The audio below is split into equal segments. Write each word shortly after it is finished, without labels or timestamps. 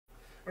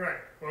All right.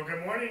 Well,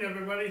 good morning,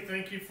 everybody.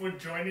 Thank you for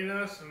joining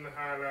us. And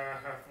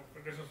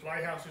this is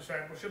Lighthouse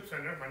Discipleship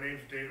Center. My name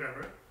is Dave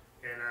Everett,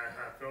 and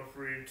feel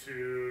free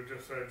to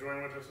just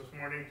join with us this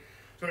morning.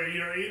 So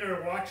you're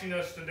either watching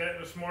us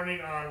this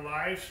morning on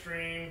live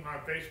stream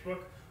on Facebook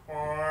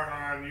or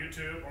on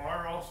YouTube,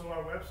 or also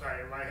our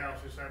website at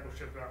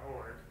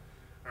lighthousediscipleship.org.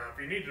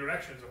 If you need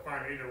directions to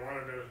find either one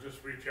of those,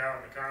 just reach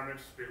out in the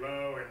comments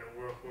below, and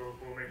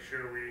we'll make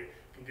sure we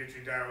can get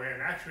you dialed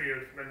in. Actually,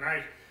 it's been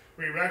nice.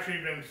 We've actually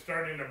been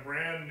starting a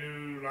brand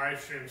new live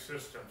stream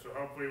system, so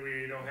hopefully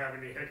we don't have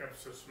any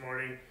hiccups this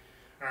morning.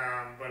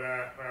 But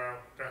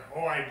the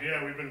whole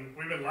idea, we've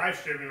been live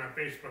streaming on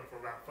Facebook for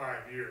about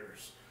 5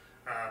 years,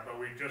 but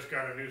we just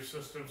got a new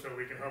system so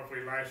we can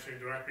hopefully live stream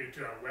directly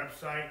to our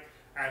website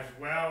as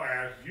well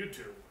as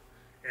YouTube.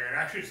 And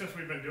actually, since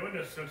we've been doing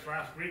this since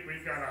last week,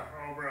 we've got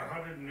over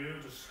 100 new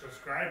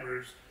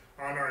subscribers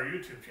on our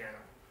YouTube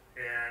channel.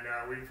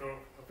 And we feel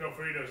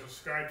free to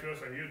subscribe to us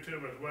on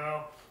YouTube as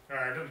well.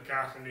 It doesn't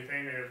cost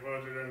anything, as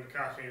well as it doesn't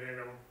cost anything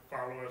to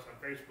follow us on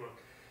Facebook.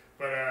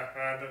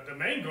 But the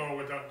main goal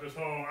with this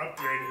whole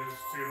upgrade is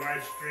to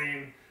live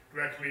stream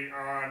directly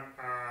on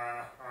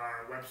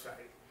our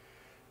website.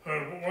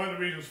 One of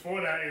the reasons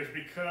for that is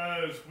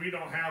because we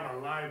don't have a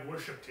live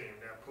worship team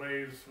that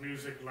plays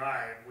music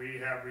live. We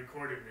have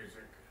recorded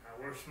music.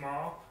 We're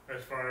small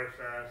as far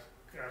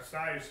as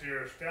size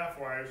here,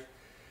 staff-wise.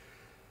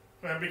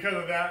 And because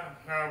of that,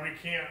 we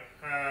can't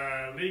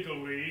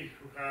legally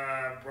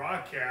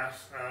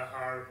broadcast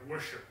our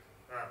worship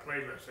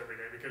playlist every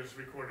day because it's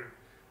recorded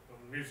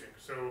music.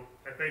 So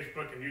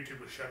Facebook and YouTube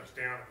would shut us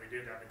down if we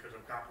did that because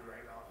of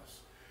copyright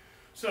laws.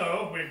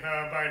 So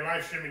by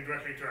live streaming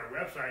directly to our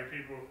website,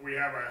 we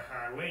have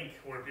a link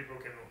where people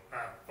can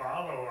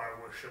follow our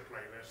worship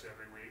playlist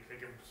every week. They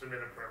can submit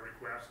a prayer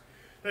request.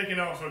 They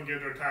can also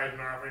give their tithes and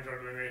offerings or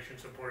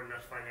donations supporting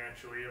us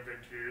financially if they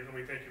choose, and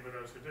we thank you for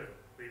those who do.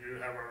 We do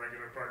have our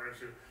regular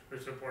partners who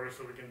support us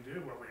so we can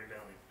do what we're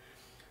doing.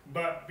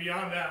 But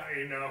beyond that,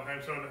 and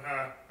so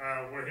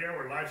we're here,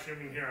 we're live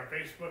streaming here on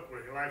Facebook,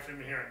 we're live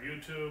streaming here on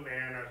YouTube,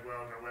 and as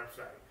well as our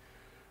website.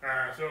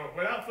 So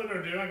without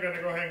further ado, I'm going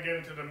to go ahead and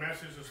get into the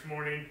message this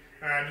morning.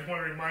 I just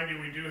want to remind you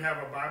we do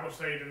have a Bible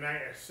study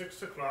tonight at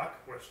 6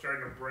 o'clock. We're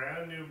starting a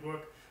brand new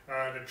book,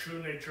 The True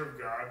Nature of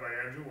God by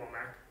Andrew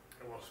Wommack.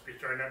 And we'll be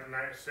starting that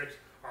tonight at 6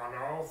 on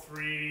all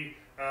three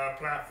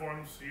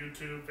platforms,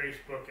 YouTube,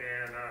 Facebook,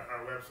 and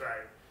our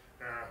website.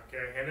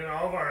 Okay, and then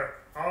all of our,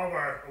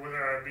 whether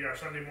it be our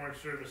Sunday morning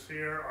service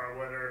here or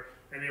whether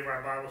any of our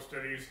Bible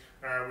studies,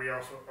 we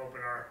also open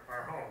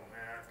our home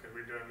because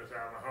we're doing this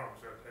out of our home.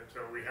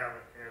 So we have,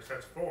 in a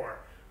sense, 4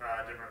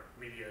 different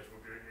medias you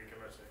can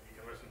listen. You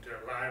can listen to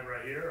it live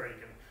right here, or you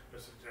can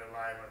listen to it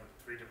live on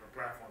 3 different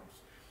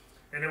platforms.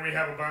 And then we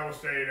have a Bible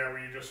study that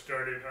we just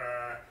started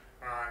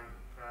on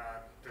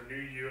the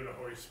New You and the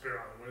Holy Spirit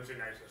on Wednesday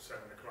nights at 7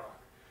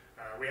 o'clock.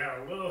 We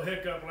had a little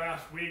hiccup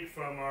last week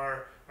from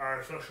our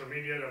social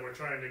media that we're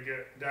trying to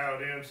get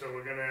dialed in, so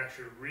we're going to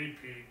actually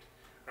repeat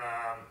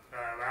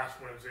last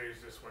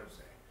Wednesday's this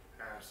Wednesday.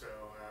 So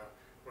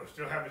we're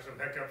still having some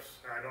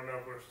hiccups. I don't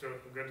know if we're still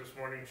good this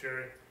morning,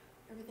 Sherry?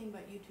 Everything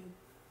but YouTube.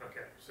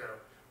 Okay, so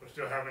we're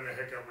still having a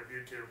hiccup with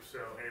YouTube,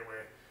 so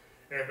anyway.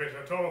 If it's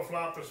a total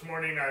flop this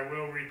morning, I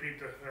will repeat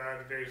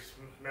today's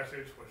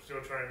message. We're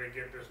still trying to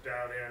get this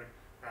dialed in.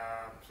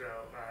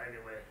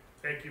 Anyway,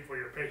 thank you for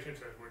your patience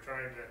as we're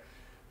trying to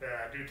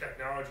do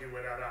technology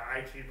without an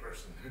IT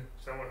person,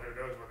 someone who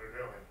knows what they're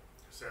doing.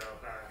 So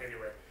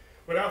anyway,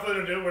 without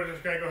further ado, we're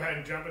just going to go ahead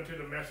and jump into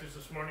the message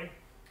this morning.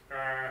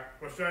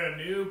 We're starting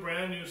a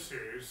brand new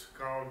series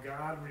called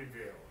God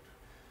Revealed.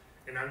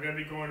 And I'm going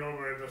to be going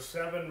over the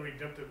 7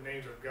 redemptive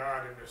names of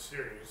God in this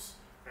series,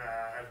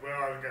 as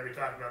well as I'm going to be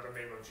talking about the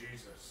name of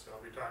Jesus. So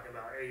I'll be talking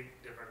about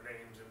 8 different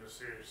names in this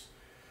series.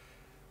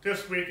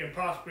 This week, and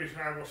possibly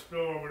I will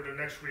spill over to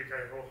next week,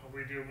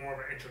 we do more of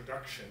an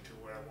introduction to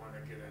what I want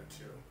to get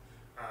into.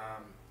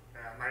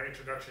 My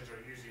introductions are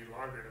usually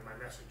longer than my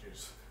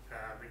messages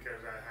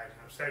because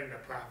I'm setting the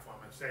platform,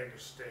 I'm setting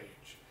the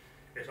stage.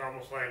 It's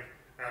almost like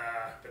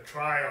the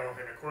trial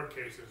in a court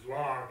case is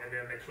long, and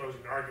then the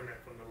closing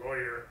argument from the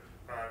lawyer,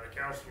 the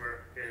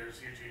counselor,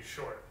 is usually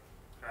short.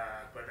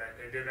 But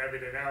they did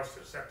everything else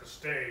to set the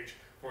stage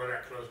for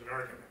that closing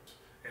argument.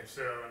 And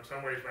so in some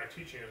ways my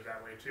teaching is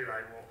that way too.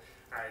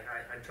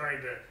 I'm trying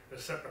to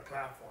set the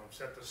platform,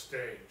 set the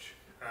stage,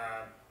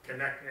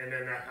 connect, and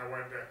then I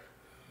want to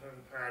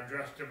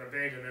address different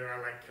things, and then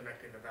I like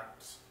connecting the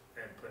dots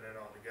and putting it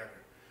all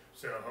together.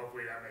 So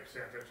hopefully that makes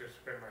sense. That's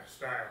just been my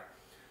style.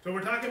 So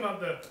we're talking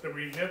about the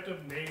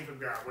redemptive names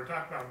of God. We're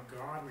talking about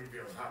God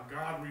revealed, how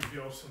God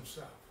reveals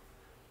himself.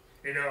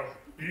 You know,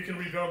 you can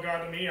reveal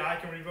God to me, I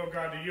can reveal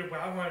God to you, but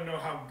I want to know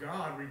how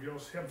God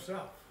reveals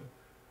himself.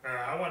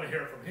 I want to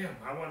hear it from him.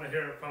 I want to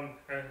hear it from,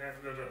 and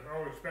there's an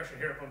old expression,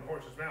 hear it from the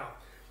horse's mouth.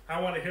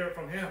 I want to hear it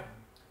from him.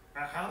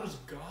 How does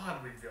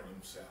God reveal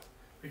himself?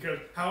 Because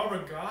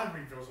however God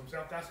reveals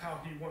himself, that's how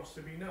he wants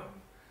to be known.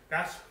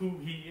 That's who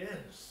he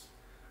is.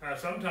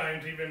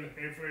 Sometimes even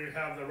if we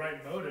have the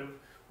right motive,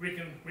 we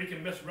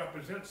can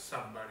misrepresent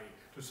somebody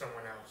to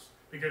someone else,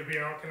 because we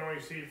all can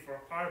only see from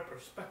our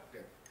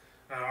perspective,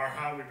 or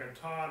how we've been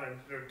taught, and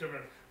there are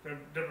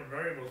different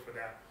variables for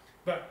that.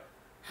 But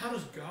how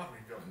does God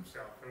reveal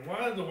himself? And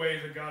one of the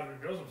ways that God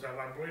reveals himself,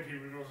 I believe he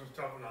reveals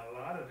himself in a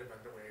lot of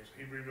different ways.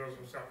 He reveals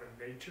himself in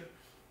nature.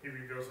 He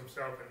reveals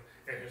himself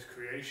in his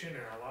creation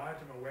in a lot of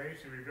different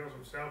ways. He reveals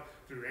himself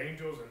through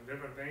angels and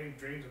different things,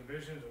 dreams and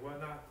visions and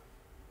whatnot.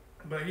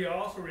 But he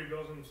also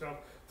reveals himself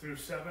through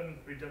 7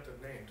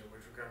 redemptive names,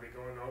 which we're going to be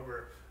going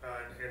over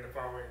in the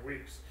following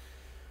weeks.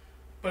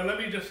 But let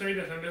me just say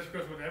this, and this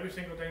goes with every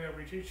single thing that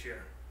we teach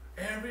here.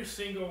 Every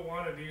single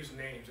one of these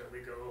names that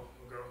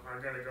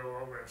I'm going to go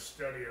over and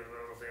study a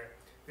little bit,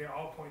 they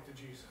all point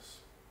to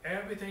Jesus.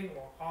 Everything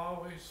will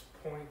always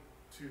point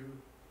to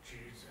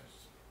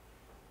Jesus.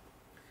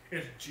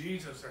 It's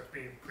Jesus that's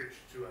being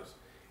preached to us,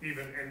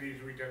 even in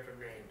these redemptive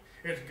names.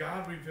 It's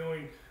God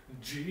revealing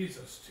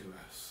Jesus to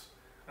us.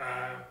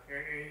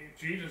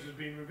 Jesus is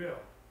being revealed.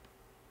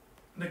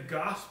 The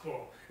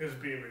gospel is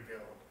being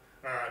revealed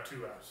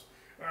to us.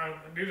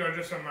 These are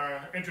just some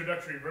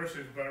introductory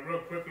verses, but real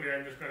quickly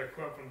I'm just going to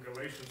quote from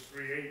Galatians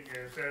 3:8, and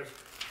it says,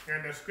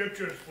 "And the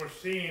scriptures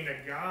foreseeing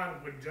that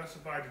God would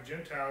justify the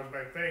Gentiles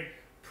by faith,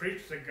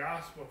 preached the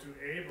gospel to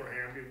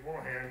Abraham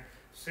beforehand,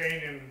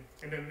 saying,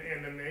 in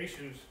the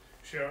nations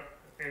shall,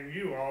 in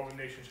you all the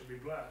nations shall be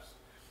blessed."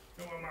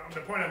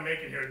 The point I'm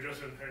making here,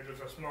 just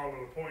a small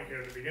little point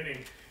here at the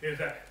beginning, is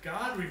that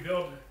God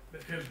revealed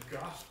his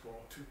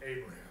gospel to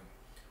Abraham.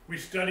 We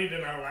studied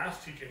in our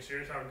last teaching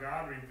series how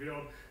God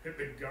revealed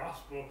the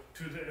gospel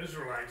to the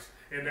Israelites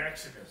in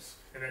Exodus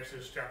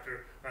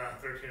chapter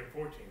 13 and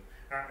 14.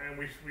 And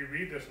we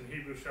read this in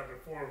Hebrews chapter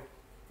 4,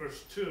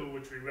 verse 2,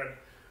 which we read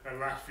the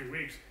last few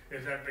weeks,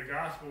 is that the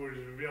gospel is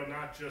revealed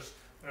not just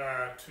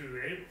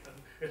to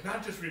Abraham. It's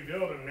not just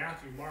revealed in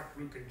Matthew, Mark,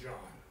 Luke, and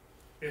John.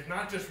 It's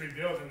not just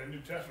revealed in the New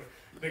Testament.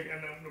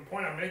 And the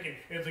point I'm making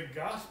is the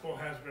gospel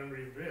has been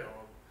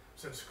revealed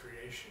since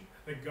creation.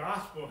 The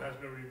gospel has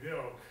been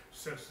revealed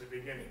since the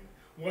beginning.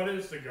 What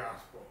is the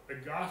gospel? The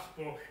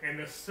gospel, in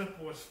the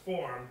simplest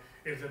form,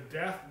 is the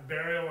death,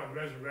 burial, and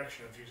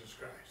resurrection of Jesus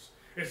Christ.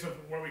 It's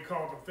what we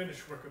call the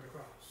finished work of the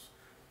cross.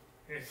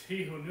 It's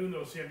he who knew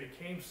no sin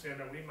became sin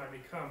that we might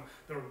become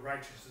the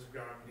righteousness of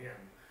God in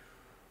him.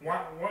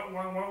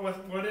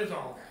 What is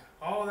all that?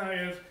 All that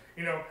is,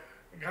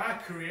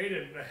 God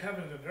created the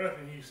heavens and earth,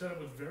 and he said it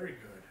was very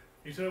good.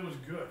 He said it was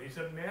good. He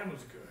said man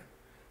was good.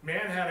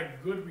 Man had a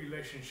good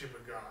relationship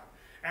with God.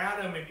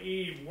 Adam and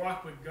Eve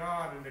walked with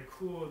God in the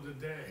cool of the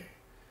day.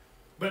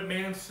 But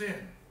man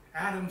sinned.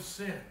 Adam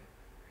sinned.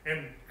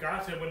 And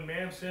God said when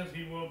man sins,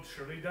 he will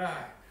surely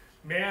die.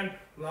 Man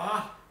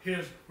lost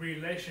his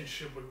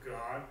relationship with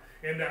God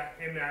in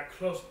that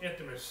close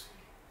intimacy.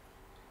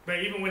 But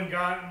even when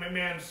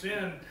man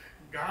sinned,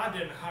 God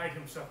didn't hide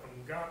himself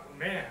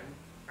from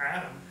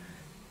Adam.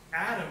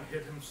 Adam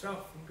hid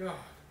himself from God.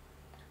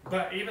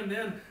 But even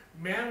then,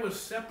 man was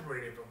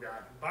separated from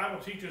God. The Bible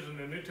teaches in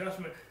the New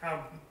Testament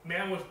how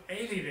man was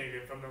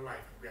alienated from the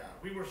life of God.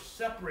 We were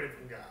separated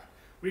from God.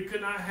 We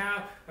could not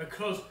have a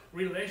close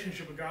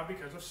relationship with God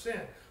because of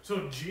sin.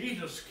 So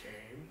Jesus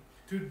came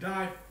to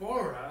die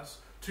for us,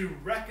 to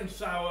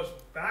reconcile us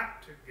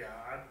back to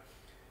God.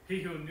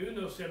 He who knew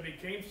no sin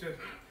became sin,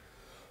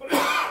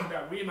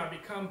 that we might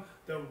become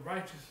the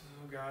righteousness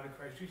of God in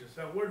Christ Jesus.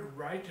 That word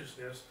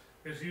righteousness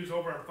is used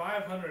over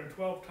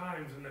 512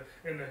 times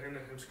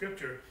in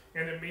Scripture,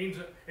 and it means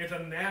it's a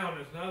noun.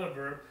 It's not a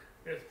verb.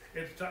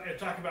 It's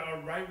talking about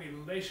a right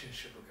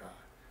relationship with God.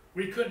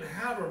 We couldn't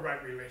have a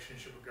right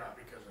relationship with God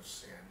because of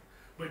sin,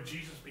 but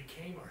Jesus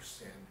became our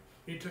sin.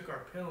 He took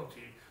our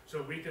penalty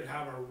so we could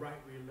have a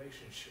right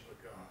relationship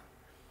with God.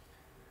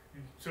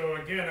 So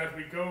again, as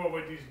we go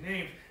over these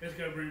names, it's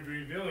going to be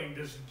revealing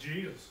this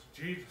Jesus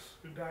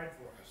who died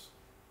for us.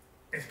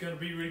 It's going to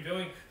be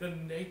revealing the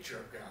nature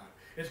of God.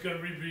 It's going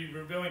to be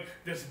revealing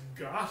this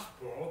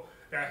gospel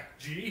that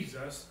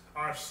Jesus,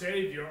 our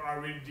Savior, our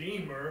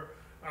Redeemer,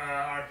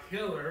 our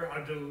Healer,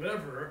 our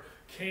Deliverer,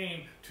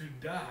 came to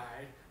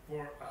die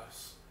for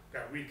us,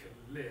 that we could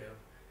live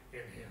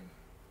in him.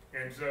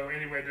 And so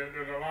anyway,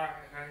 there's a lot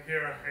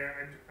here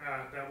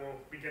that we'll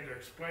begin to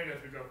explain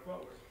as we go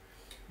forward.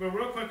 But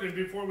real quickly,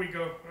 before we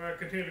go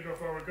continue to go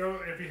forward,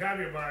 if you have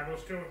your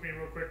Bibles, turn with me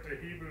real quick to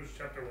Hebrews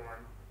chapter 1.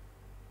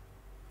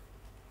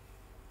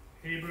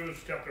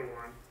 Hebrews chapter 1.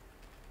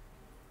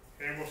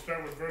 And we'll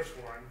start with verse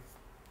 1.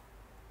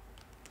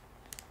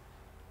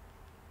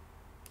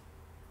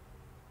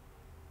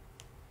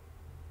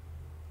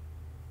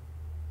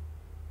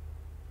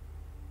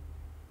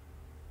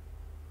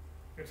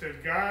 It says,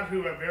 God,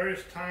 who at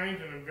various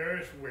times and in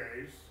various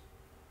ways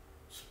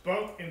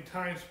spoke in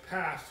times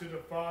past to the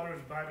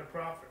fathers by the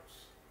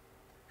prophets,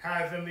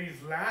 has in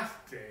these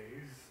last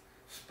days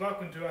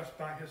spoken to us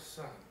by his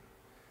Son,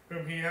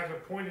 whom he has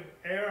appointed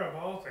heir of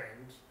all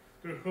things,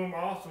 through whom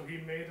also he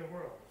made the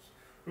worlds,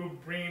 who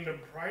bring the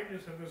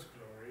brightness of his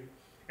glory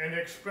and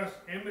the express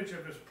image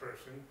of his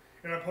person,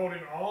 and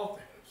upholding all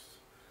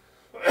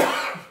things,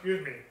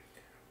 excuse me,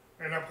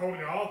 and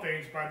upholding all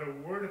things by the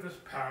word of his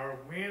power,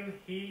 when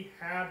he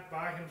had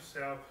by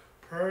himself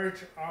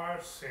purged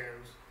our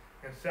sins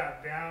and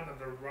sat down at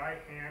the right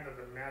hand of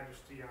the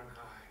Majesty on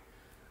high.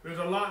 There's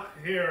a lot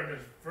here in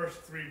this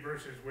first 3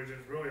 verses, which is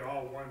really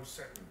all one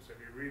sentence. If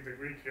you read the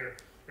Greek here,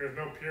 there's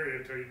no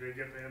period until you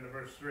get to the end of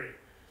verse 3.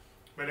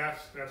 But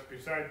that's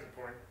besides the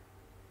point.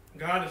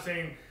 God is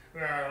saying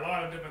a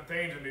lot of different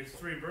things in these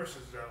 3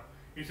 verses, though.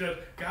 He says,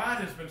 God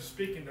has been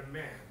speaking to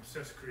man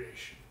since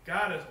creation.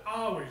 God has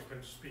always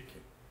been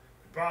speaking.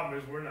 The problem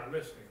is we're not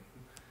listening.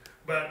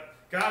 But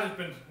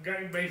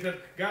he says,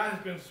 God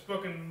has been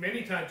spoken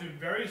many times, through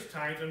various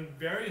times, in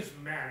various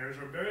manners,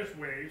 or various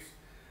ways,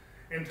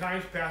 in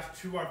times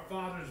past, to our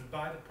fathers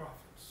by the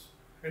prophets.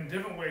 In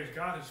different ways,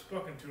 God has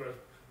spoken to us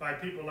by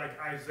people like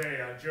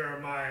Isaiah,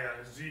 Jeremiah,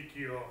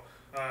 Ezekiel,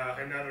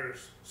 and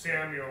others,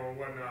 Samuel,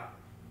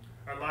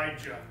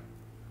 Elijah,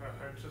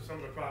 some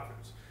of the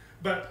prophets.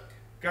 But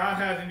God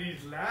has in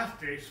these last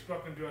days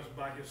spoken to us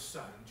by his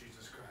Son,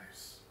 Jesus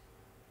Christ,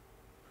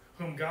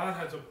 whom God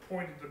has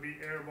appointed to be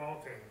heir of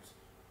all things.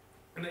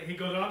 And he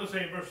goes on to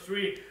say in verse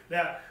 3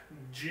 that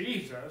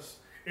Jesus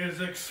is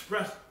the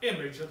express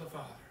image of the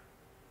Father.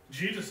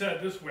 Jesus said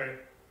it this way,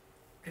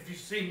 if you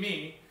see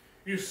me,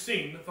 you've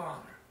seen the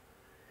Father.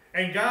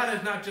 And God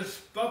has not just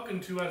spoken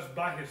to us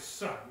by his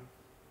Son.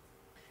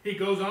 He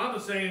goes on to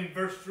say in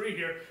verse 3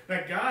 here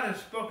that God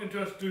has spoken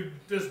to us through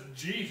this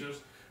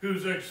Jesus,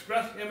 who's the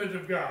express image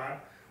of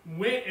God,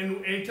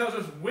 and he tells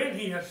us when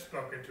he has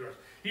spoken to us.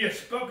 He has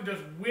spoken to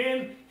us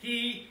when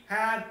he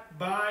had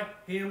by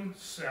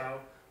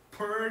himself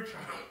purged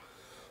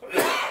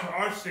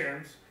our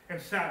sins and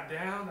sat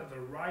down at the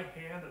right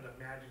hand of the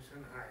Majesty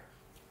on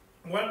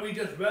high. What we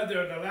just read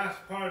there in the last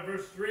part of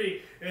verse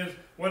 3 is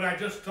what I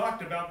just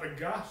talked about, the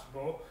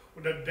gospel,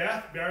 the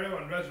death, burial,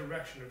 and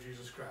resurrection of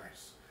Jesus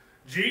Christ.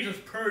 Jesus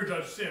purged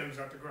our sins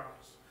at the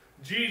cross.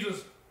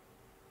 Jesus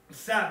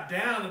sat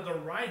down at the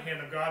right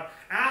hand of God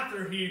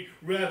after he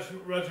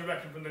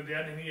resurrected from the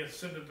dead, and he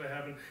ascended to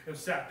heaven and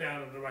sat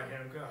down at the right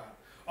hand of God.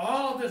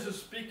 All this is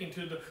speaking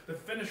to the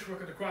finished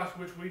work of the cross,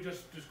 which we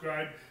just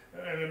described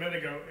a minute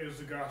ago, is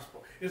the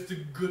gospel. It's the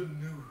good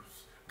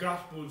news.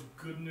 Gospel is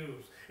good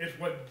news. It's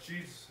what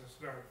Jesus has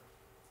done.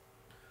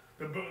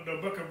 The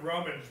book of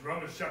Romans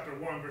chapter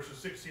 1, verses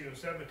 16 and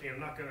 17, I'm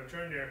not going to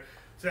turn there,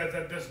 says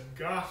that this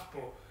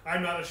gospel,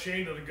 I'm not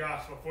ashamed of the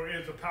gospel, for it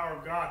is the power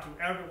of God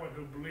to everyone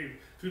who believes,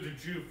 to the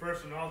Jew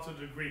first and also to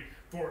the Greek.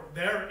 For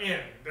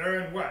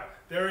therein what?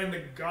 Therein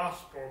the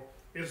gospel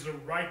is the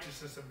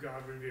righteousness of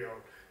God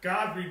revealed.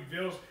 God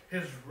reveals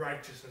his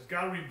righteousness.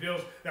 God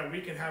reveals that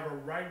we can have a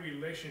right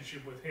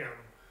relationship with him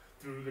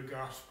through the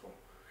gospel.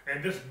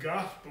 And this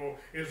gospel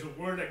is the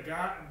word that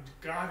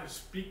God is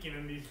speaking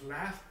in these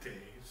last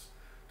days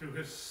through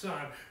his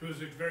Son, who is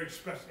the very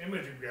express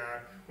image of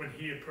God when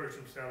he had purged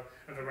himself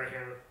at the right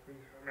hand of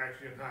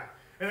Majesty on high.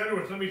 In other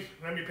words, let me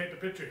paint the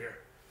picture here.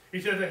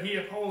 He says that he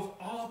upholds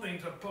all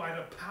things by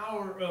the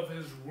power of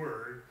his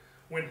word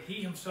when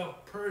he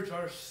himself purged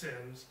our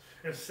sins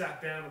and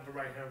sat down at the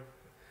right hand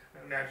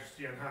of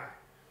Majesty on high.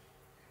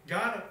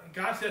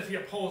 God says he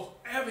upholds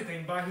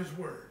everything by his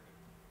word.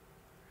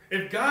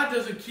 If God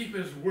doesn't keep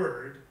his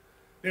word,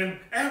 then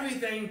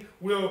everything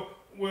will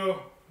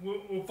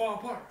fall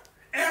apart.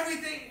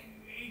 Everything,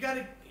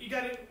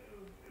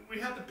 we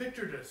have to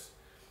picture this.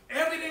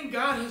 Everything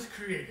God has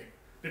created,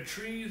 the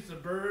trees, the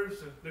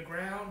birds, the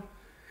ground,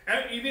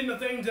 even the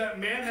things that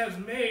man has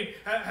made,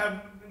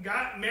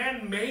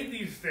 man made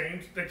these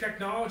things, the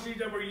technology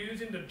that we're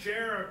using, the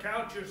chair or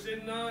couch you're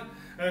sitting on,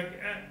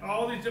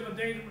 all these different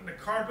things, the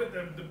carpet,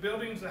 the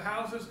buildings, the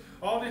houses,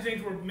 all these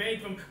things were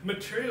made from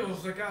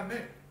materials that God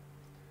made.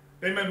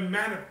 They've been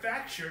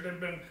manufactured, they've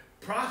been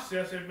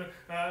processed, they've been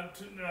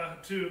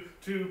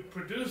to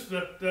produce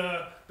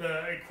the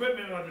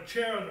equipment or the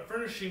chair or the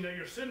furnishing that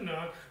you're sitting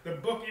on, the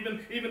book,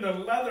 even the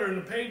leather and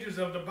the pages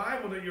of the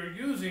Bible that you're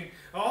using,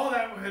 all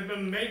that has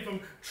been made from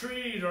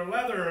trees or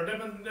leather or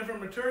different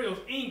materials,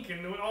 ink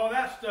and all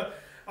that stuff.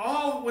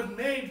 All was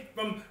made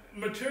from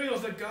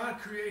materials that God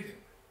created.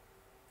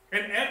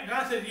 And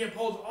God said he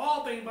upholds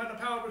all things by the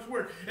power of his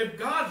word. If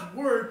God's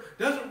word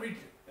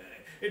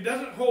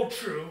doesn't hold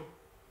true,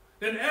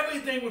 then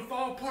everything would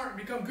fall apart and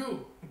become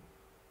goo.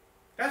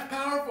 That's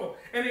powerful.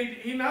 And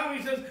he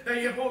says that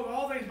he upholds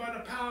all things by the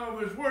power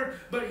of his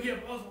word, but he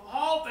upholds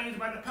all things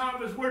by the power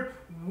of his word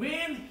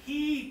when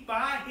he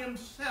by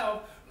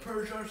himself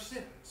purged our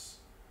sins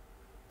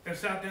and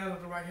sat down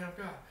at the right hand of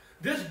God.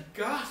 This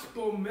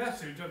gospel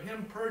message of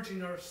him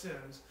purging our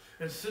sins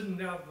and sitting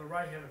down at the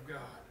right hand of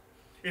God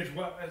is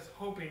what is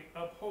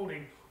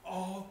upholding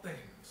all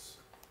things.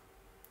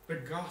 The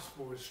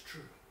gospel is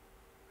true.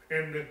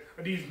 And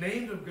these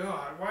names of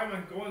God, why am I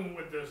going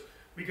with this?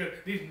 Because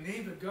these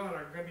names of God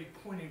are going to be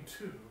pointing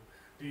to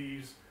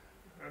these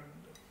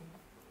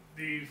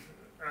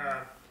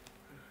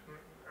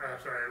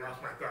sorry, I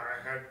lost my thought.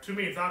 I had too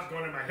many thoughts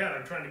going in my head.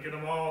 I'm trying to get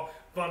them all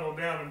funneled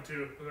down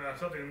into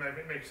something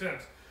that makes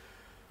sense.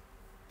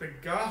 The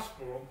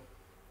gospel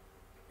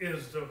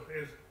is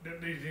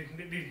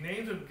these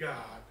names of God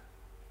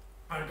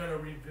are going to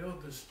reveal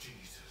this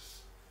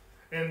Jesus.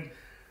 And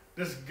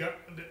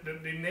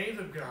the names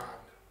of God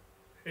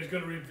is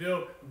going to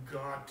reveal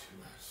God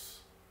to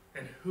us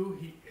and who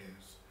he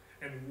is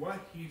and what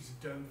he's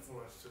done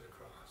for us to the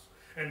cross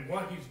and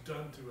what he's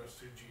done to us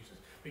through Jesus.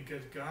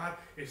 Because God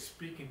is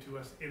speaking to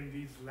us in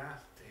these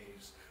last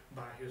days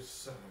by his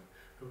Son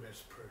who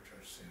has purged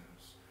our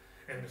sins.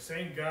 And the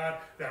same gospel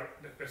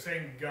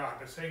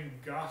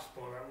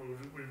that was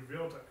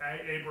revealed to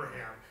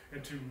Abraham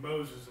and to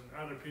Moses and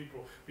other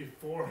people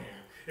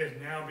beforehand is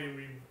now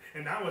being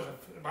and that was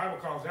the Bible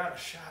calls that a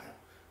shadow.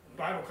 The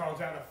Bible calls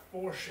that a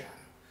foreshadow.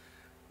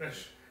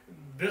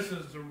 This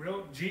is the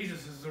real.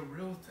 Jesus is the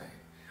real thing.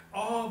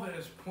 All of it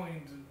is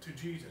pointing to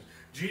Jesus.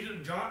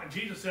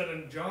 Jesus said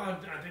in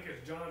John, I think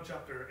it's John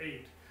chapter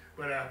 8,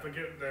 but I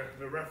forget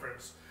the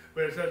reference.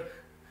 But it says,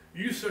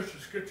 you search the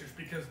scriptures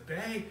because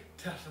they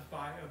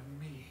testify of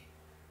me.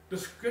 The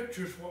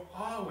scriptures will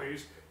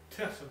always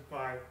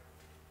testify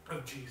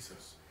of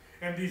Jesus.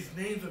 And these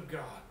names of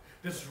God,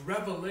 this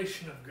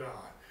revelation of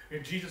God.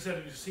 And Jesus said,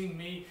 if you've seen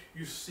me,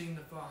 you've seen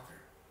the Father.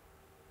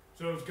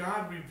 So it's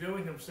God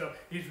revealing himself.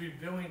 He's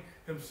revealing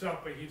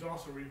himself, but he's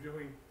also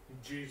revealing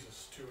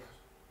Jesus to us.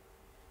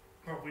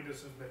 Hopefully this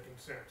is making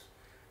sense.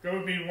 Go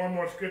with me one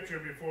more scripture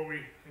before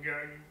we go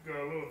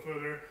a little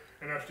further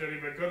in our study.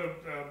 But go to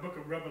the book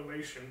of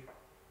Revelation,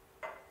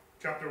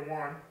 chapter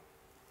 1.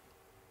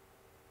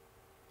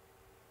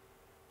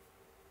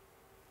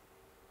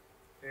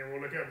 And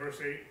we'll look at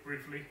verse 8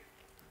 briefly.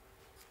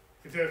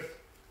 It says,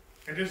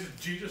 and this is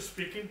Jesus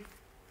speaking.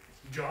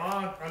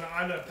 John on the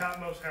island of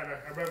Patmos had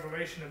a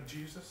revelation of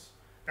Jesus.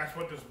 That's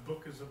what this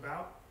book is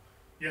about.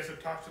 Yes,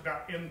 it talks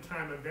about end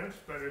time events,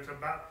 but it's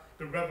about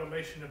the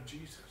revelation of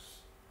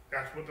Jesus.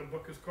 That's what the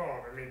book is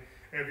called. I mean,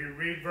 if you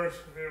read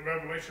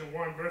Revelation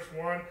 1, verse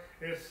 1,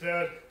 it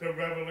says the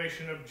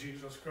revelation of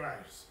Jesus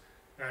Christ.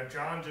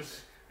 John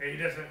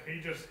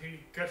he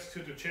cuts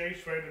to the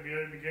chase right at the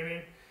very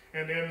beginning.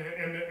 And then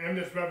in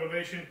this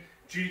revelation,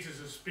 Jesus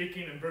is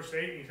speaking in verse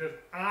 8, and he says,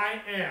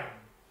 I am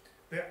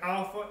the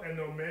Alpha and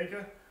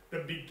Omega, the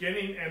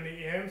beginning and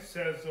the end,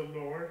 says the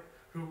Lord,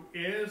 who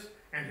is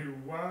and who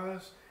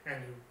was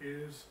and who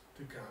is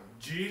to come.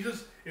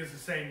 Jesus is the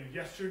same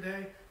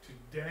yesterday,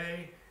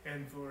 today,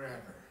 and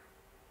forever.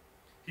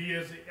 He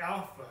is the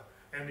Alpha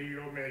and the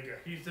Omega.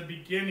 He's the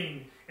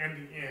beginning and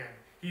the end.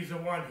 He's the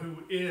one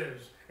who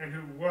is and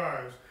who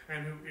was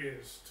and who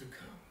is to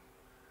come.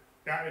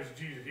 That is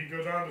Jesus. He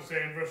goes on to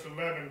say in verse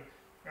 11,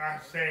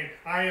 saying,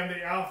 I am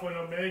the Alpha and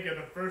Omega,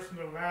 the first and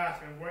the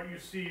last, and what you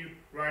see,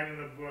 write in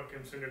the book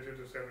and send it to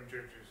the 7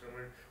 churches. And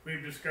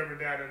we've discovered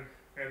that in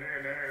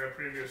a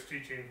previous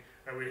teaching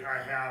that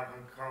I have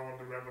called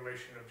the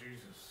Revelation of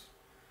Jesus.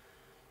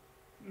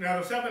 Now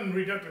the 7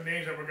 redemptive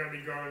names that we're going to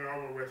be going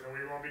over with, and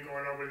we won't be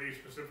going over these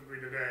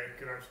specifically today,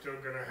 because I'm still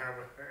going to have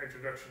an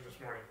introduction this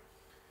morning.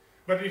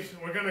 But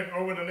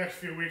over the next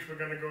few weeks, we're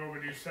going to go over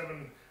these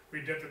 7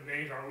 redemptive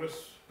names. I'll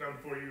list them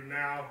for you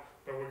now,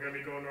 but we're going to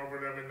be going over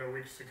them in the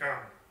weeks to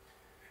come.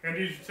 And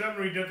these 7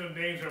 redemptive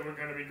names that we're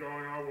going to be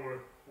going over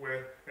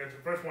with, and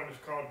the first one is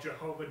called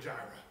Jehovah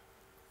Jireh.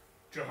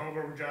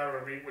 Jehovah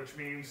Jireh, which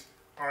means,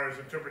 or is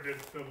interpreted,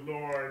 the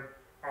Lord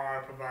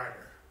our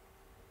provider.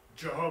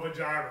 Jehovah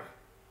Jireh,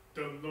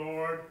 the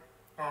Lord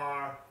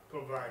our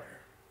provider.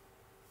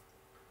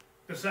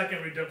 The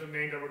second redemptive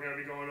name that we're going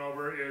to be going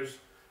over is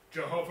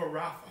Jehovah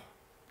Rapha.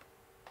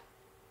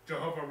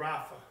 Jehovah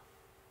Rapha,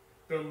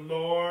 the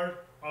Lord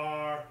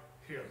our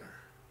healer.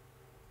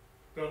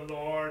 The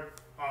Lord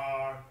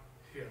our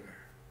healer.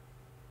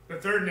 The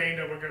third name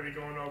that we're going to be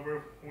going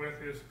over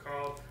with is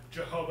called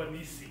Jehovah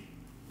Nissi.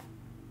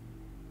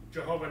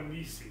 Jehovah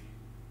Nissi.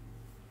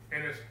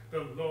 And it's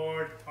the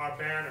Lord our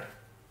banner.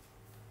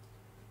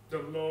 The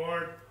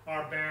Lord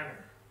our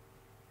banner.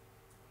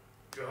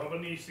 Jehovah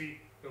Nissi,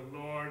 the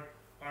Lord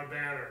our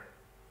banner.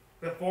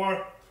 The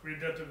fourth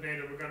redemptive name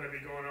that we're going to be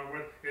going over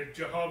with is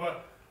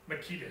Jehovah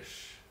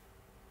Makedesh.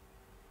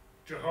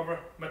 Jehovah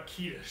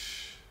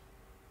Makedesh.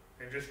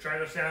 And just try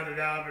to sound it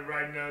out and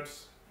write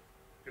notes.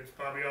 It's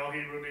probably all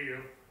Hebrew to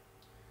you.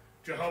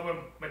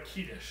 Jehovah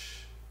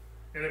Makedesh.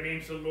 And it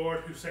means the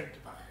Lord who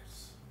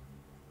sanctifies.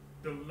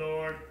 The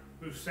Lord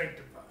who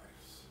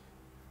sanctifies.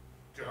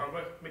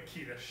 Jehovah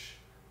Makedesh.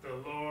 The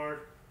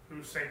Lord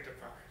who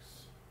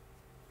sanctifies.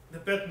 The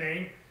fifth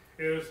name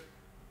is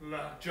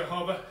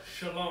Jehovah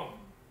Shalom.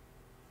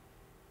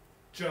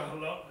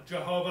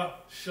 Jehovah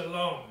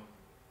Shalom,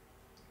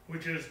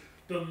 which is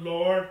the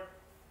Lord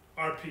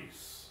our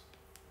peace.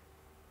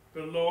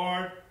 The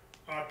Lord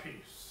our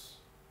peace.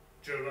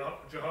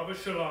 Jehovah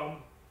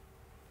Shalom,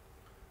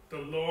 the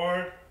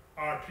Lord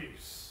our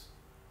peace.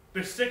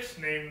 The sixth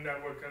name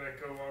that we're going to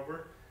go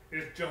over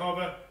is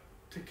Jehovah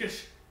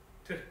Tsidkenu.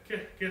 I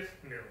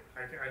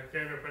can't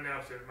even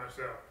pronounce it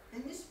myself.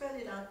 Can you spell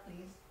it out,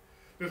 please?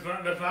 This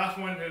last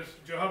one is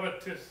Jehovah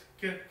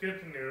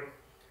Tsidkenu,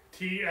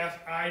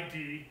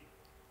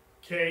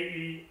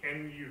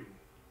 Tsidkenu.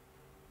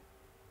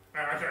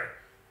 I'm sorry,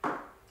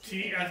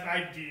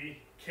 Tsidkenu.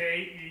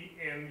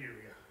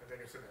 Yeah, I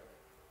think I said that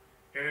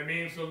right. And it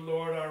means the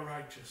Lord our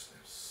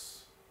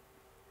righteousness.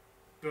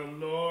 The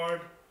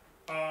Lord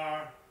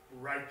our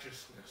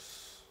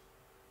righteousness.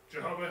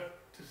 Jehovah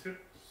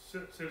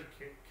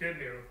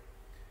Sidkenu,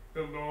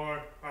 the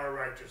Lord our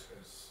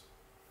righteousness.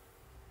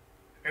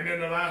 And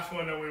then the last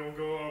one that we will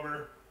go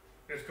over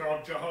is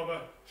called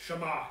Jehovah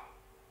Shammah.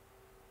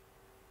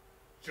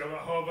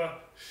 Jehovah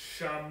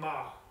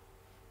Shammah,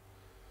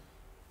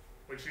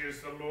 which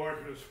is the Lord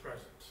who is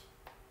present.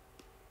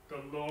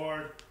 The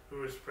Lord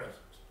who is present.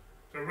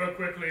 So real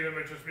quickly, let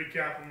me just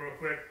recap them real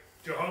quick.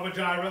 Jehovah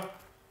Jireh,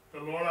 the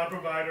Lord our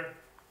provider.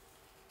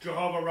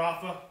 Jehovah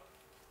Rapha,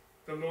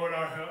 the Lord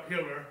our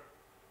healer.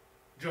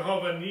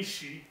 Jehovah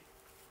Nishi,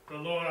 the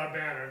Lord our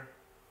banner.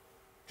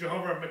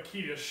 Jehovah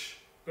Makedish,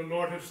 the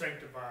Lord who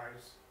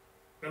sanctifies.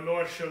 The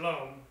Lord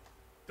Shalom,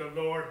 the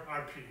Lord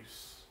our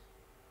peace.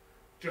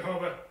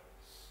 Jehovah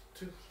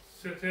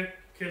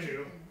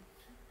Sidkenu,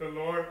 the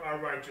Lord our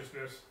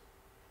righteousness.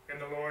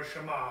 And the Lord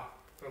Shammah,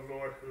 the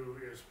Lord who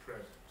is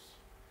present.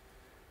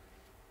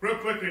 Real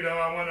quickly though,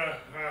 I want to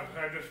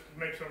just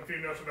make some few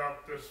notes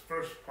about this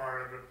first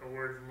part of it, the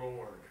word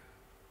Lord.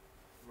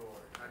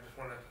 Lord. I just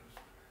want to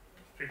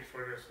speak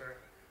for this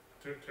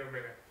to a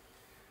minute.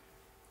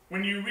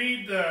 When you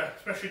read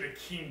especially the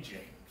King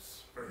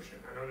James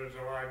Version, I know there's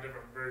a lot of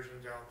different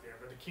versions out there,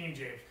 but the King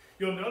James,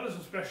 you'll notice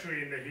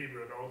especially in the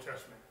Hebrew, the Old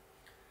Testament,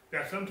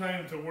 that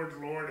sometimes the word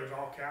Lord is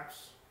all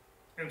caps,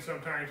 and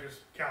sometimes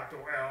it's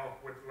capital L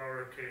with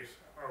lowercase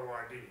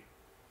O-R-D.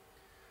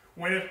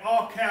 When it's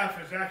all caps,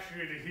 it's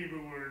actually the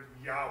Hebrew word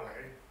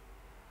Yahweh,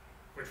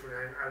 which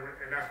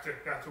and that's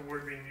the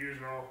word being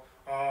used in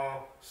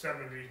all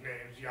 7 of these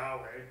names,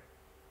 Yahweh,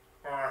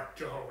 or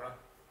Jehovah,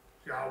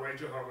 Yahweh,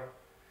 Jehovah.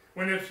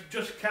 When it's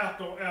just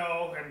capital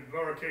L and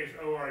lowercase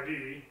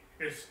O-R-D,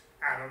 it's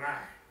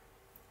Adonai,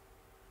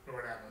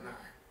 Lord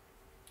Adonai.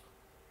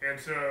 And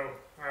so,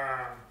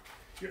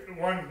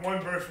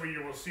 one verse where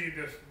you will see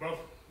both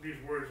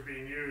these words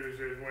being used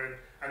is when,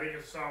 I think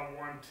it's Psalm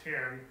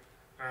 110,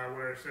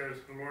 where it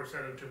says, the Lord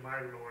said unto my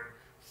Lord,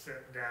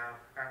 sit down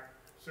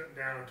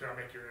until I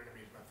make your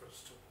enemies my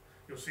footstool.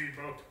 You'll see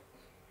both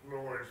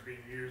Lords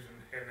being used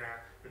in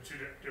the two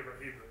different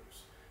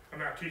Hebrews. I'm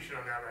not teaching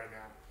on that right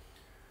now.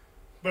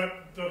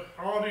 But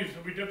all these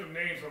different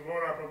names, the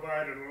Lord our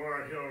provider, the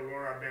Lord our healer, the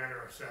Lord our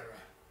banner, etc.,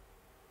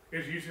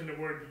 is using the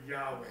word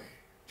Yahweh,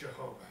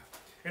 Jehovah.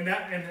 And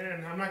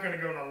I'm not going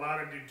to go into a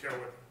lot of detail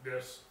with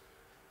this,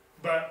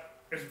 but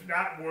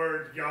that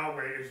word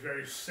Yahweh is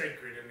very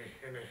sacred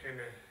in the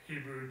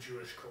Hebrew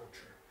Jewish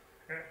culture,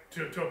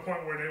 to a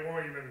point where they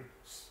won't even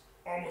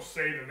almost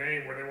say the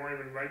name, where they won't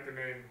even write the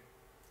name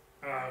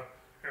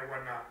and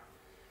whatnot.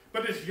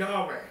 But it's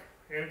Yahweh,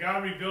 and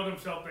God revealed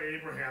himself to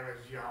Abraham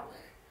as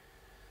Yahweh.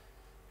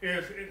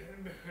 And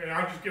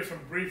I'll just give some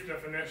brief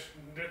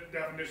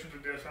definitions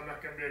of this. I'm not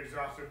going to be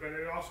exhaustive, but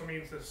it also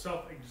means the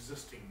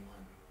self-existing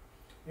one.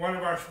 One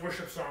of our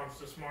worship songs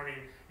this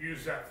morning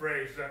used that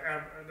phrase,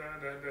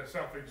 the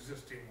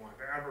self-existing one,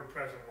 the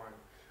ever-present one.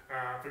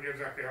 I forget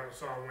exactly how the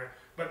song went,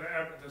 but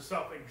the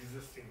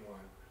self-existing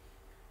one.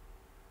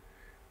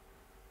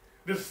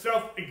 The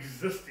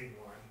self-existing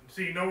one.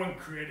 See, no one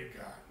created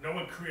God. No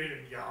one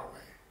created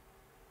Yahweh.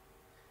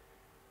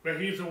 But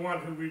he's the one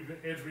who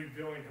is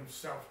revealing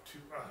himself to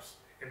us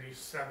in these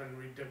 7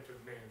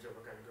 redemptive names that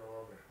we're going to go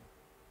over.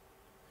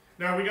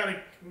 Now we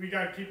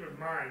gotta keep in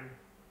mind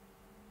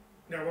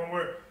that when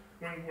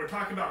we're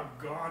talking about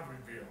God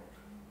revealed,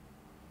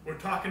 we're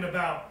talking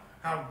about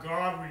how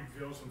God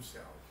reveals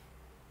himself.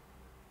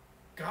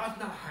 God's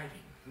not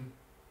hiding.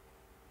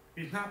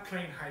 He's not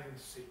playing hide and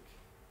seek.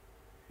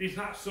 He's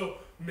not so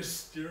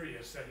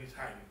mysterious that he's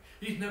hiding.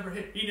 He never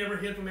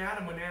hid from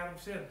Adam when Adam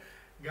sinned.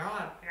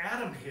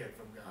 Adam hid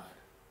from God.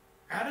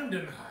 Adam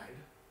didn't hide.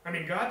 I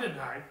mean, God didn't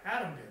hide.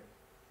 Adam did.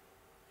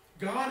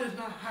 God is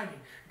not hiding.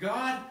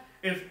 God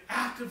is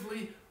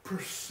actively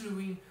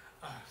pursuing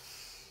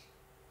us.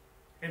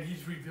 And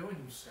he's revealing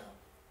himself.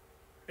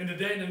 In the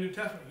day in the New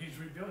Testament, he's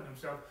revealing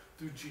himself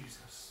through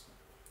Jesus.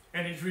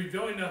 And he's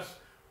revealing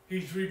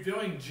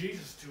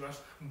Jesus to us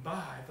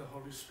by the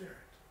Holy Spirit.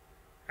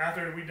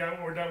 After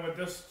we're done with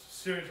this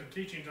series of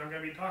teachings, I'm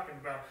going to be talking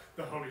about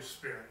the Holy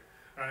Spirit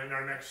in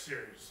our next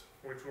series,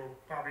 which will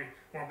probably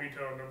won't be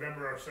till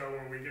November or so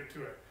when we get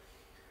to it.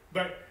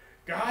 But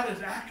God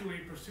is actively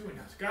pursuing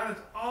us. God has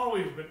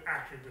always been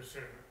actively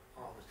pursuing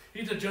all of us.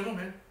 He's a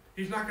gentleman.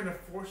 He's not going to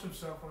force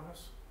himself on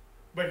us,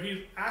 but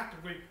he's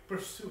actively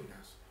pursuing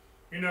us.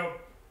 You know,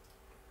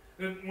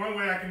 one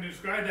way I can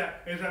describe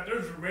that is that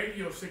there's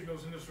radio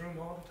signals in this room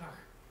all the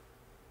time.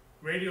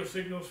 Radio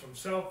signals from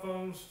cell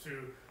phones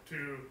to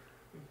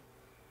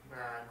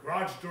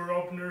garage door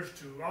openers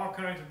to all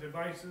kinds of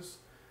devices.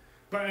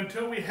 But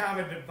until we have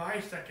a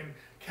device that can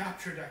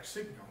capture that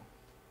signal,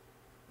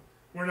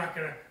 we're not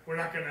gonna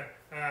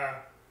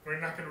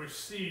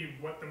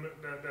receive what the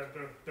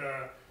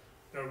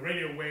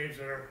radio waves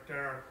that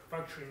are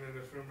functioning in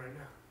this room right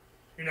now.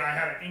 You know, I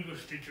had an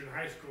English teacher in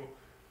high school,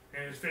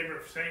 and his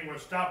favorite saying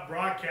was, "Stop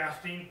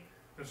broadcasting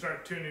and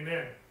start tuning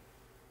in."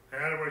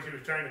 In other words, he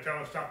was trying to tell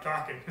us stop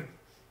talking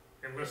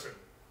and listen.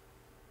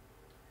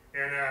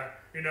 And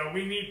you know,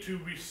 we need to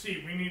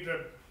receive. We need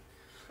to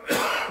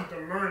to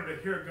learn to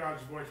hear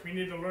God's voice. We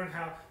need to learn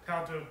how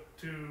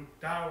to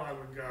dialogue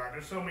with God.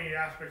 There's so many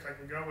aspects I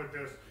can go with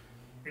this.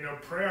 You know,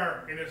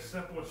 prayer in its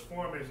simplest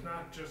form is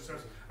not just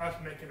us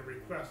making a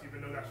request,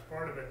 even though that's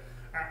part of it.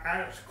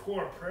 At its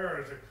core,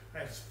 prayer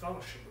is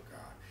fellowship with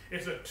God.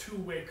 It's a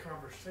two-way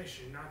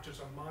conversation, not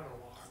just a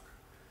monologue.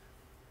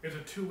 It's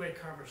a two-way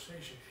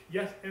conversation.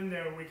 Yes, in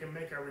there we can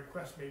make our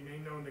requests made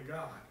known to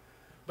God.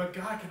 But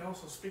God can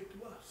also speak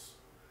to us.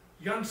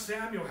 Young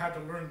Samuel had to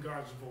learn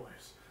God's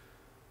voice.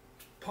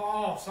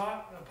 Paul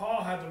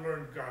had to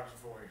learn God's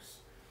voice.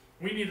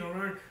 We need to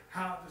learn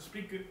how to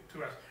speak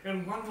to us.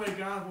 And one way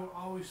God will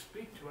always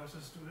speak to us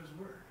is through His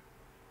Word.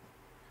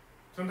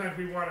 Sometimes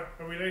we want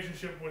a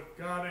relationship with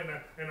God in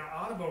an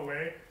audible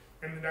way,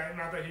 and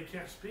not that He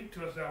can't speak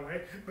to us that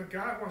way, but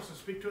God wants to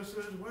speak to us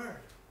through His Word.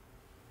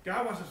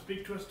 God wants to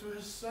speak to us through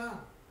His Son.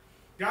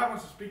 God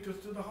wants to speak to us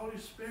through the Holy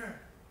Spirit.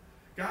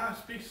 God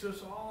speaks to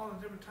us all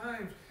at different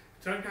times.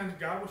 Sometimes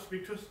God will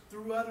speak to us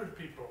through other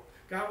people.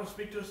 God will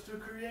speak to us through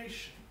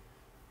creation.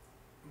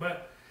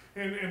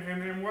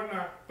 And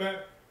whatnot.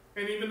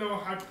 And even though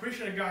I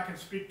appreciate God can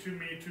speak to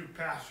me through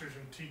pastors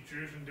and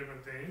teachers and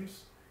different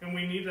things, and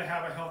we need to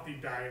have a healthy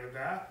diet of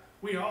that,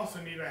 we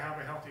also need to have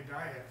a healthy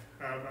diet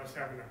of us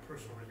having a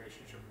personal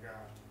relationship with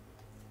God.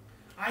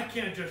 I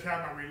can't just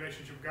have my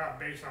relationship with God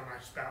based on my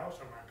spouse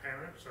or my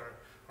parents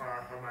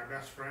or my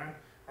best friend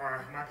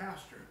or my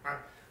pastor.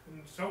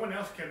 Someone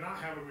else cannot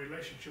have a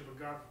relationship with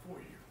God for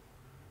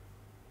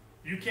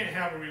you. You can't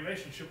have a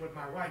relationship with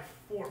my wife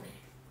for me.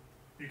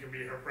 You can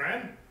be her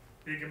friend.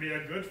 You can be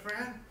a good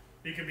friend.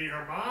 You can be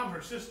her mom,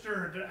 her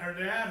sister, her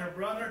dad, her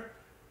brother,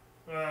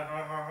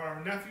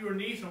 her nephew or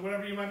niece, or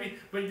whatever you might be.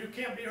 But you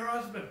can't be her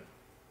husband.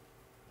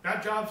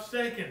 That job's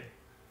taken.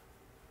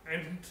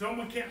 And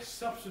someone can't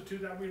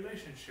substitute that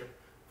relationship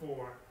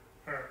for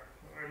her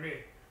or me.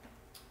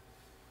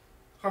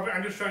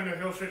 I'm just trying to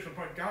illustrate some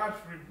point.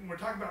 We're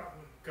talking about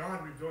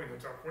God revealing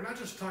Himself. We're not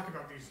just talking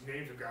about these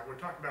names of God. We're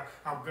talking about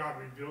how God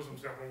reveals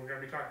Himself, and we're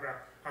going to be talking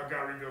about how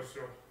God reveals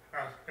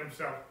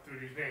Himself through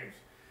these names.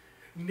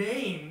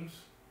 Names,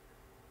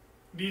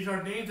 these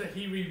are names that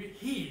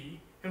He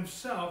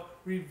Himself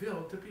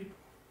revealed to people.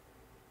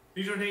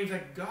 These are names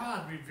that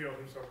God revealed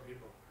Himself to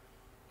people.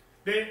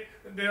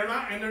 They're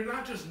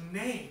not just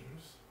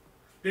names.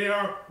 They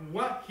are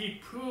what He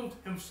proved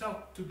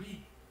Himself to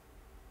be.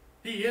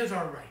 He is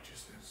our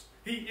righteousness.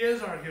 He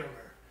is our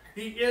healer.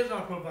 He is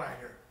our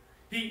provider.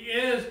 He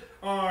is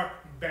our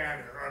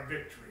banner, our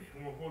victory.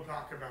 And we'll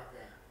talk about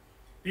that.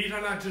 These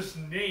are not just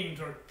names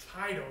or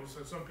titles,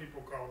 as some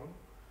people call them.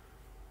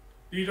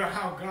 These are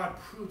how God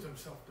proves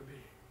Himself to be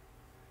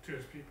to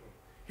His people.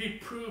 He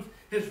proved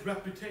His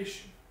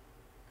reputation.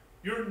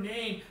 Your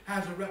name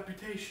has a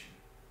reputation.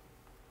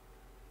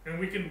 And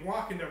we can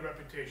walk in that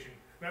reputation.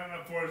 Now,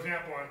 for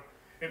example,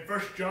 in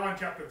 1 John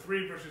chapter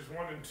 3, verses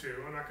 1 and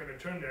 2, I'm not going to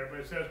turn there, but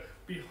it says,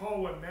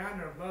 "Behold, what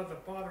manner of love the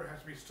Father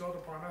has bestowed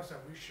upon us, that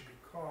we should be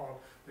called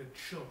the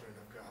children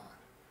of God."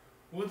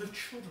 We're the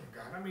children of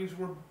God. That means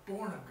we're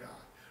born of God.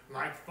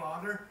 Like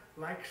father,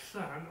 like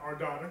son or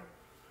daughter,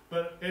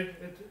 but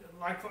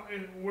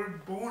we're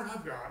born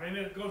of God. And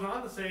it goes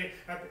on to say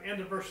at the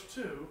end of verse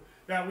 2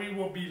 that we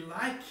will be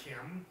like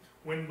Him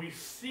when we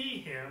see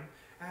Him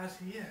as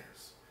He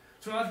is.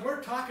 So as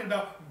we're talking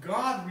about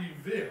God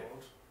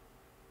revealed,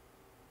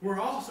 we're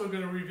also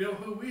going to reveal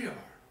who we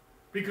are,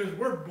 because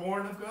we're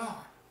born of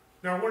God.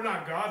 Now, we're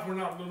not gods, we're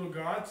not little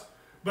gods,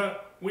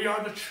 but we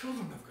are the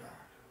children of God.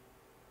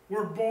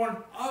 We're born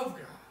of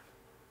God.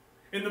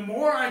 And the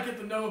more I get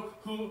to know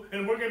who,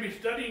 and we're going to be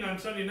studying on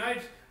Sunday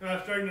nights,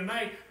 starting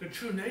tonight, the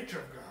true nature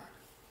of God.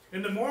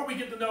 And the more we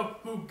get to know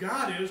who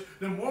God is,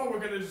 the more we're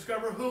going to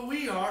discover who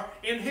we are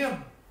in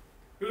Him.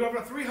 There's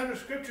over 300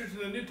 scriptures in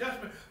the New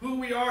Testament who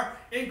we are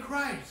in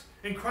Christ.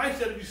 And Christ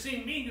said, "If you've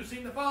seen me, you've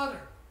seen the Father."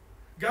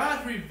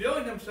 God's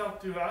revealing Himself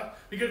to us,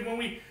 because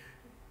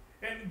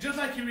and just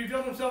like He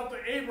revealed Himself to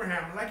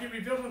Abraham, like He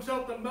revealed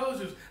Himself to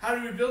Moses, how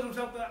He revealed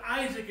Himself to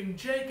Isaac and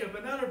Jacob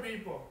and other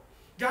people,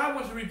 God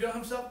wants to reveal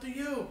Himself to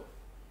you.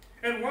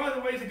 And one of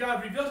the ways that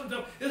God reveals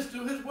Himself is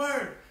through His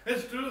Word.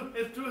 It's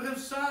through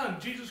His Son,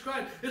 Jesus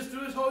Christ. It's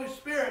through His Holy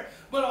Spirit.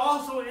 But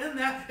also in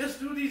that, it's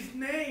through these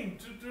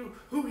names, through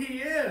who He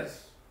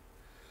is.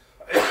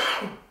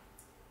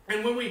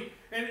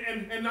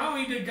 And not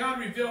only did God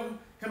reveal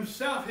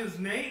Himself, these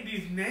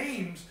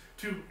names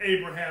to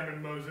Abraham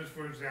and Moses,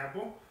 for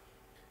example,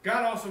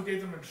 God also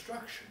gave them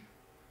instruction.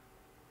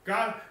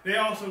 They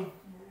also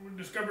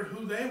discovered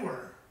who they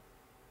were.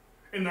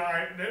 And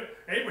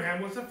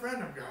Abraham was a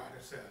friend of God,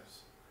 it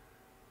says.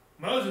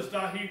 Moses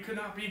thought he could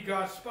not be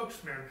God's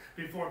spokesman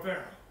before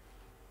Pharaoh.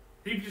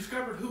 He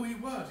discovered who he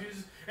was.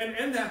 And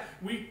in that,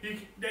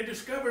 they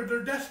discovered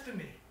their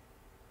destiny.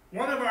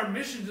 One of our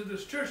missions in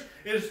this church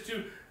is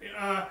to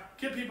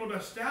get people to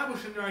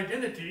establish in their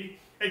identity,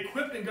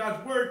 equipped in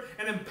God's Word,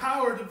 and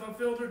empowered to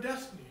fulfill their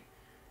destiny.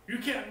 You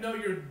can't know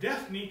your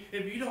destiny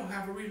if you don't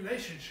have a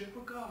relationship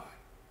with God.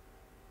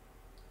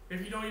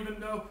 If you don't even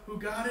know who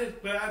God is,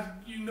 but as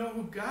you know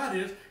who God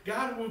is,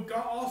 God will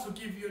also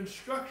give you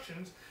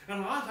instructions, and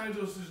a lot of times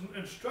those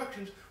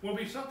instructions will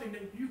be something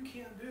that you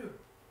can't do,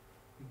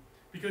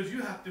 because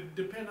you have to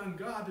depend on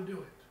God to do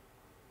it.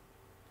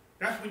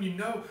 That's when you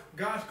know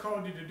God's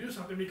called you to do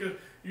something, because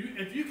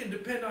if you can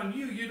depend on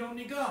you, you don't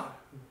need God.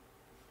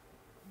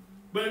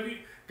 But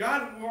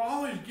God will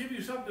always give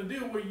you something to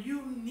do where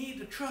you need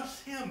to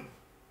trust Him.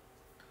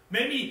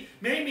 Maybe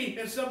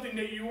it's something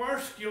that you are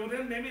skilled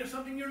in. Maybe it's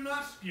something you're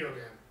not skilled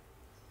in.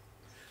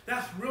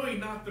 That's really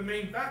not the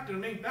main factor. The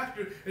main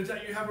factor is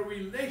that you have a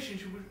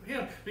relationship with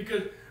Him.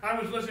 Because I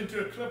was listening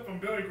to a clip from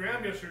Billy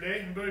Graham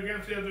yesterday, and Billy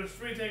Graham said there's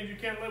 3 things you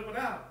can't live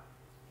without.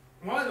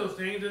 One of those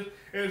things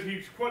is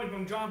he's quoting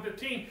from John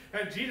 15,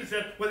 that Jesus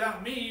said,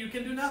 without me you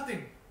can do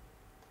nothing.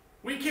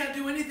 We can't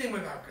do anything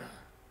without God.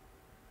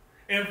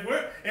 And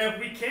if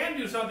we can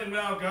do something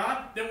without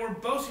God, then we're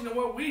boasting of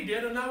what we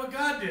did and not what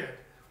God did.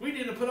 We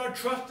need to put our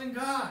trust in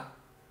God.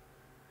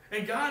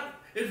 And God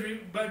is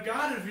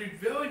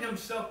revealing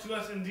Himself to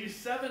us in these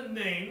 7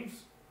 names.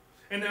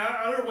 And there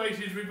are other ways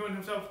He's revealing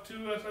Himself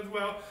to us as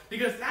well.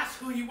 Because that's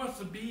who He wants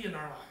to be in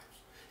our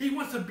lives. He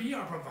wants to be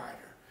our provider.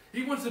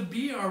 He wants to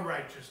be our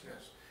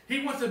righteousness.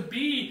 He wants to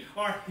be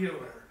our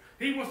healer.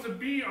 He wants to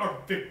be our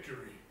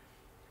victory.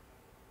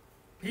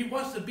 He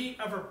wants to be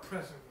ever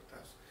present with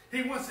us.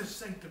 He wants to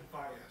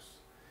sanctify us.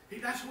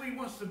 That's who He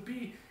wants to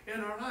be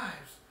in our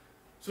lives,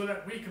 so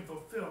that we can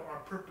fulfill our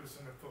purpose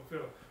and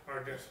fulfill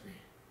our destiny.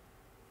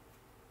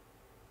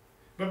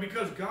 But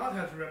because God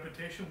has a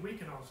reputation, we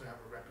can also have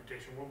a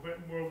reputation.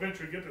 We'll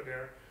eventually get to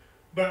there.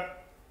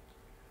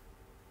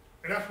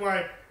 And that's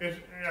why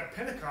at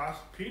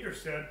Pentecost, Peter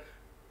said,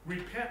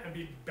 repent and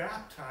be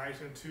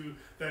baptized into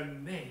the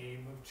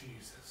name of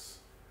Jesus.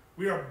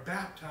 We are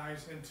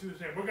baptized into His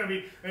name. We're going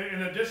to be,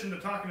 in addition to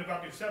talking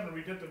about these 7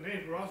 redemptive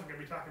names, we're also going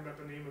to be talking about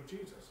the name of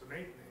Jesus, the 8th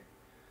name.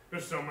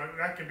 There's so much,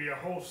 that can be a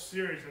whole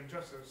series in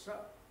just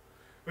itself.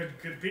 But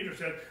because Peter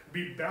said,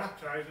 be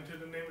baptized into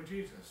the name of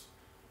Jesus.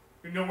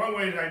 You know, one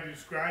way that I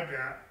describe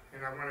that,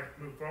 and I want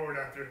to move forward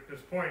after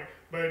this point,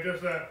 but it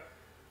just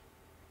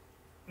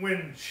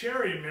when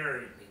Sherry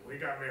married me, we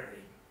got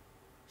married,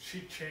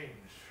 she changed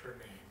her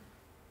name.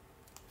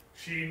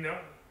 She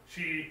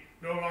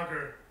no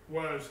longer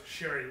was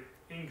Sherry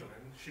England.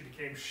 She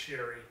became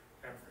Sherry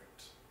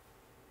Everett.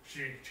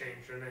 She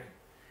changed her name.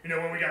 You know,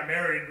 when we got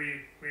married,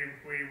 we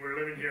were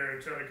living here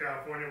in Southern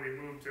California. We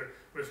moved to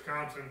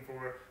Wisconsin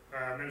for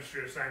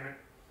ministry assignment.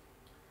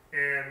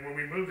 And when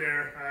we moved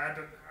there,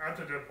 up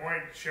to the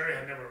point, Sherry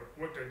had never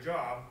worked a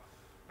job,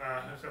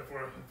 except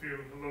for a few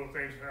little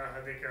things.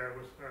 I think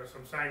was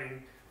some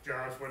signing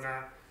jobs,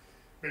 whatnot,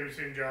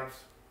 babysitting jobs.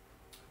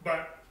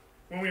 But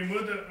when we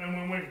moved,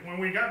 and when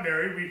we got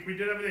married, we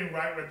did everything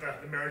right with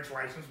the marriage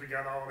license. We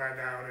got all that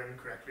out and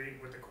correctly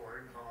with the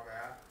court and all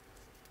that.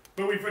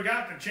 But we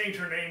forgot to change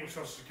her name with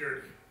Social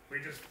Security. We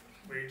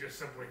just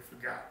simply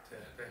forgot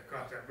to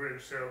cross that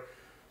bridge. So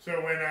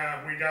when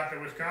we got to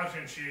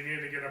Wisconsin, she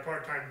needed to get a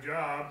part-time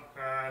job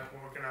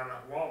working out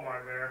at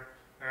Walmart there.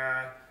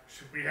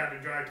 We had to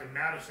drive to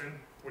Madison,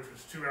 which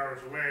was 2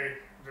 hours away,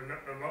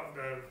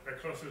 the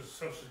closest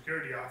Social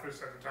Security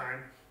office at the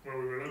time where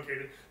we were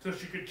located, so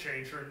she could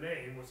change her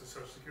name with the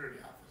Social Security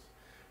office.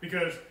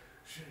 Because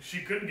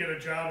she couldn't get a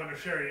job under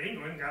Sherry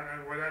England,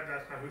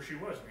 that's not who she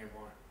was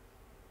anymore.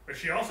 But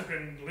she also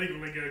couldn't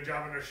legally get a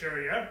job under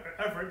Sherry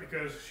Everett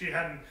because she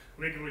hadn't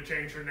legally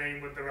changed her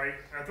name with the right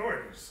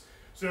authorities.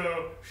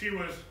 So she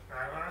was,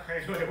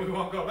 anyway, we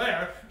won't go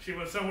there. She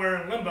was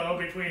somewhere in limbo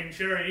between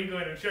Sherry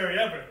England and Sherry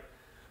Everett.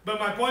 But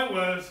my point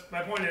is,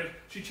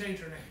 she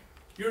changed her name.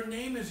 Your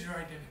name is your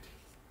identity.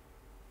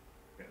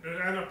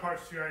 There's other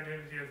parts to your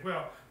identity as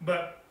well.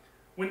 But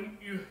when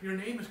your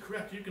name is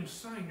correct, you can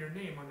sign your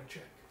name on a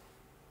check.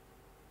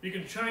 You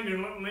can sign your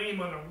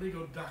name on a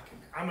legal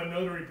document. I'm a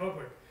notary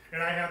public,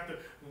 and I have to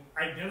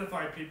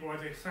identify people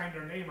as they sign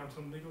their name on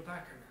some legal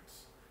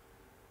documents.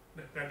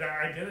 That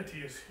identity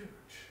is huge.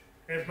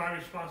 And it's my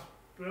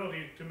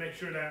responsibility to make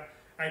sure that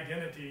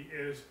identity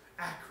is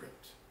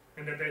accurate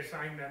and that they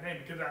sign that name.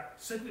 Because that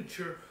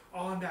signature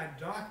on that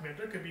document,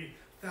 there could be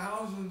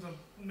thousands of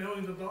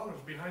millions of dollars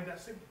behind that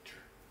signature.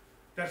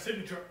 That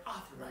signature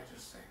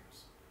authorizes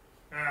things.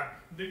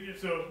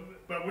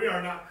 But we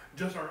are not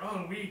just our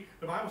own.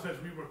 The Bible says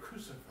we were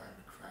crucified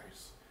with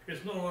Christ.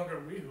 It's no longer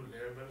we who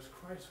live, but it's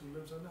Christ who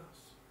lives in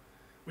us.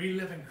 We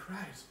live in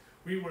Christ.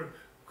 We were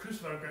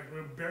crucified with Christ. We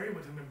were buried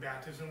with Him in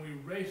baptism. We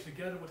were raised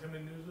together with Him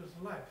in newness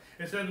of life.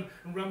 It says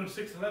in Romans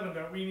 6:11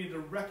 that we need to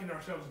reckon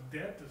ourselves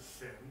dead to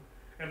sin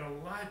and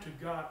alive to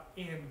God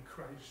in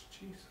Christ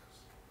Jesus.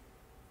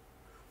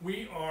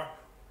 We are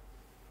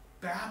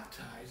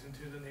baptized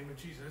into the name of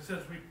Jesus. It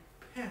says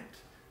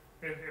repent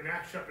in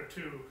Acts chapter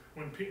 2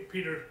 when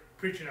Peter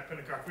preaching at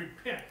Pentecost.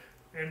 Repent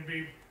and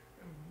be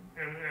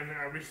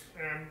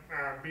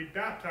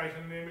baptized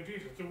in the name of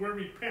Jesus. The word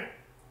repent,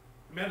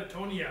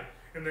 metanoia,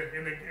 in the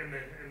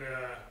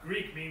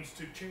Greek means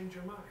to change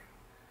your mind.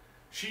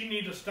 She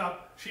needed to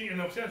stop. In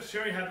a sense,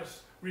 Sherry had to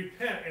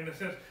repent. In the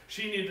sense,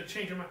 she needed to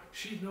change her mind.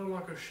 She's no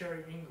longer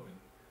Sherry England.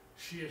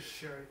 She is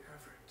Sherry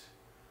Everett.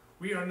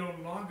 We are no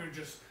longer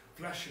just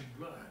flesh and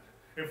blood.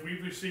 If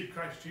we've received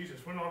Christ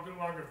Jesus, we're no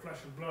longer flesh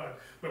and blood,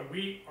 but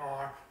we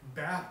are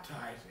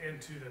baptized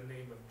into the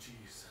name of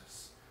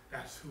Jesus.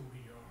 That's who we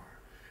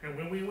are. And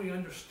when we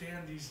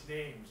understand these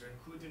names,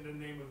 including the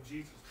name of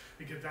Jesus,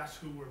 because that's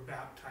who we're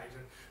baptized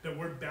in. The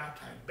word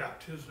baptized,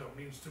 baptizo,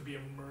 means to be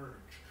immersed.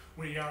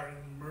 We are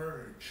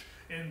immersed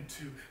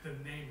into the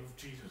name of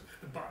Jesus.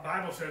 The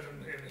Bible says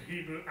in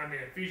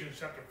Ephesians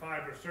chapter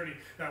 5, verse 30,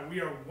 that we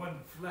are one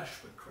flesh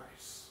with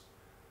Christ.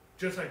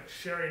 Just like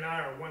Sherry and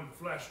I are one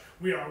flesh,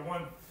 we are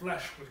one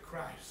flesh with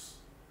Christ.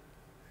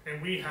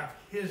 And we have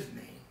his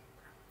name.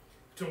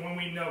 So when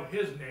we know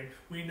his name,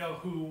 we know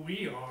who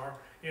we are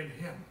in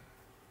him.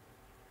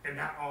 And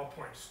that all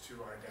points to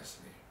our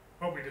destiny.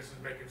 Hopefully this is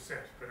making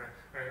sense, but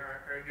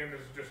again, this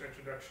is just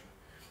introduction.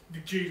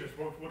 Jesus,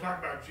 we'll talk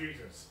about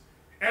Jesus.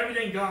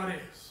 Everything God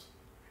is,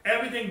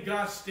 everything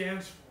God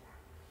stands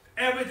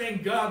for,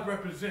 everything God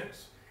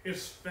represents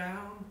is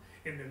found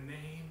in the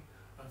name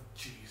of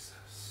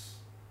Jesus.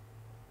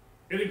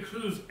 It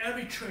includes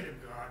every trait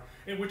of God,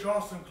 and which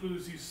also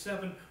includes these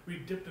 7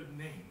 redemptive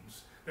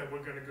names that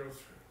we're going to go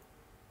through.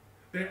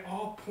 They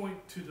all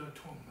point to the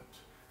atonement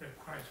that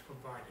Christ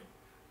provided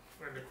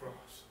on the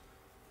cross.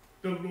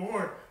 The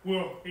Lord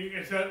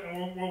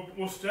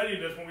we'll study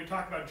this when we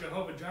talk about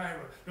Jehovah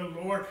Jireh. The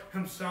Lord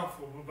himself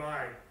will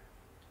provide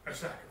a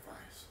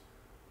sacrifice.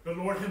 The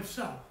Lord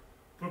himself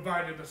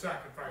provided the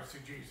sacrifice to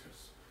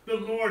Jesus. The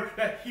Lord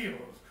that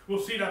heals.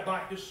 We'll see that by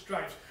his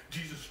stripes,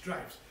 Jesus'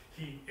 stripes,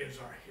 he is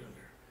our healer.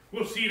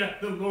 We'll see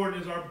that the Lord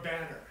is our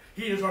banner.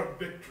 He is our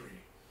victory.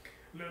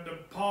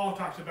 Paul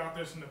talks about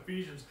this in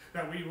Ephesians,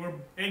 that we were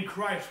in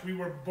Christ, we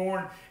were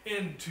born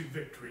into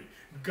victory.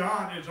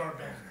 God is our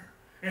banner,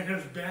 and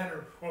his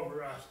banner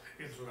over us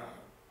is love.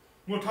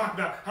 We'll talk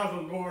about how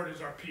the Lord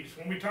is our peace.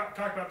 When we talk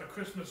about the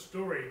Christmas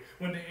story,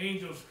 when the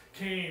angels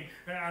came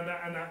on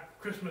that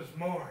Christmas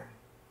morn,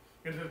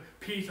 it says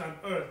peace on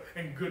earth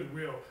and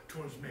goodwill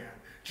towards man.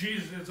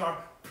 Jesus is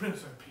our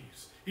Prince of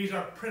Peace. He's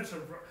our Prince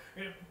of...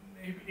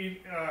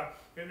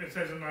 it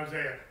says in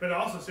Isaiah, but it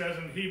also says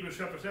in Hebrews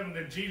chapter 7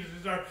 that Jesus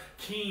is our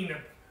King.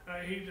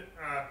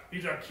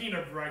 He's our King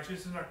of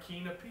righteousness and our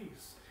King of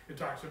peace. It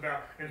talks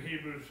about in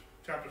Hebrews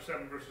chapter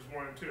 7 verses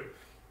 1 and 2.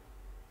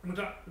 We'll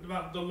talk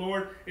about the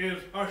Lord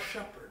is our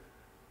shepherd.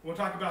 We'll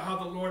talk about how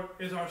the Lord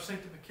is our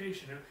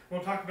sanctification. And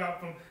we'll talk about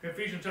from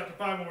Ephesians chapter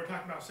 5 when we're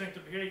talking about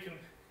sanctification.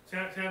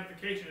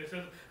 It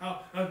says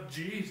how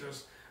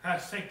Jesus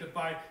has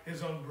sanctified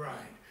his own bride.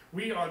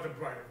 We are the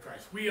bride of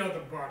Christ. We are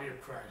the body of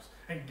Christ.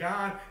 And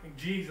God and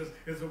Jesus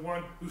is the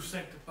one who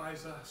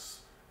sanctifies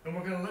us. And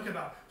we're going to look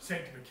about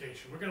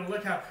sanctification. We're going to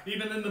look how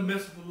even in the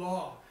midst of the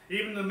law,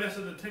 even in the midst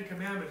of the 10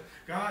 Commandments,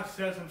 God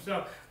says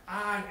himself,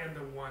 I am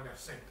the one that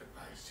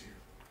sanctifies you.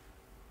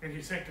 And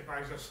he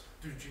sanctifies us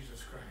through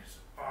Jesus Christ,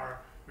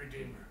 our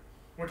Redeemer.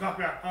 We're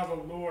talking about how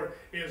the Lord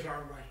is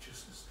our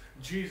righteousness.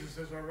 Jesus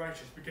is our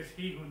righteousness because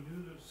he who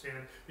knew the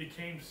sin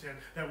became sin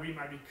that we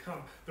might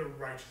become the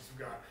righteousness of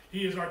God.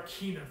 He is our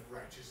King of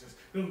righteousness.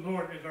 The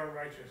Lord is our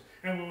righteousness.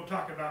 And we will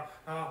talk about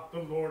how the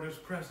Lord is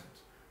present.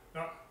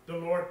 The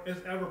Lord is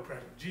ever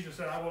present. Jesus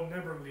said, I will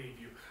never leave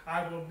you.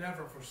 I will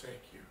never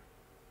forsake you.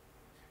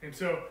 And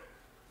so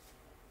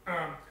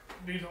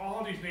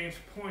all these names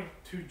point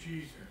to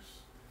Jesus.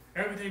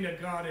 Everything that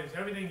God is,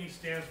 everything he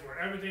stands for,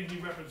 everything he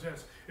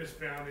represents is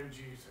found in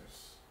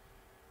Jesus.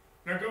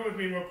 Now go with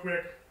me real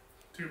quick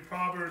to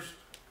Proverbs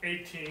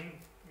 18,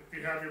 if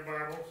you have your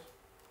Bibles.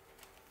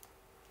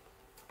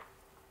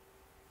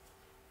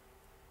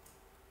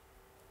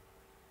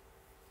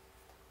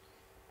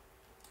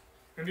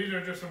 And these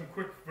are just some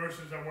quick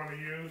verses I want to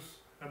use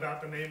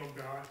about the name of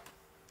God.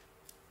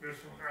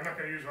 I'm not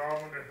going to use all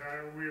of them,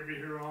 we'll be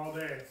here all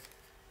day.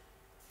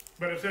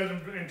 But it says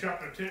in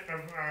chapter 10,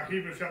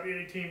 Hebrews chapter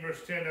 18,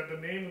 verse 10, that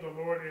the name of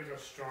the Lord is a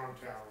strong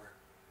tower,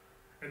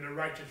 and the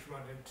righteous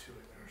run into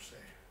it and are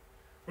saved.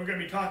 We're going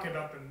to be talking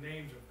about the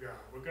names of God.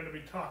 We're going to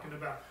be talking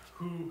about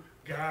who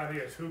God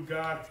is, who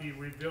God he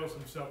reveals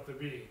himself to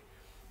be.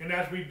 And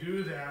as we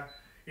do that,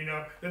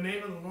 the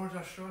name of the Lord is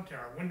our strong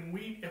tower.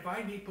 If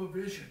I need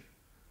provision,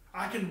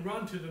 I can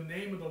run to the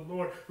name of the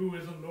Lord, who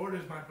is the Lord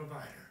is my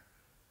provider,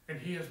 and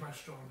he is my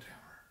strong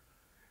tower.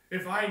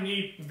 If I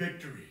need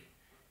victory,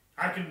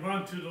 I can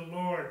run to the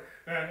Lord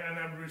and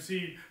I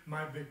receive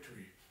my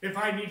victory. If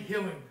I need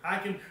healing, I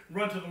can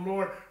run to the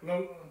Lord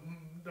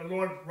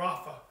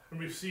Rapha, and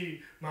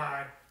receive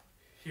my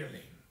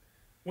healing.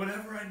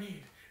 Whatever I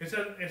need. It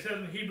says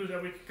in Hebrews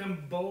that we can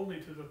come boldly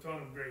to the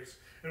throne of grace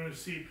and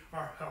receive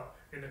our help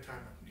in the time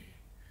of need.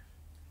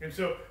 And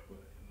so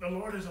the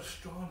Lord is a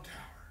strong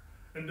tower,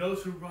 and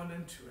those who run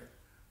into it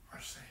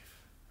are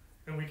safe.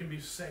 And we can be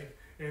safe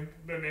in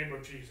the name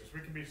of Jesus.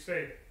 We can be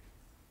safe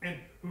in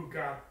who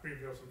God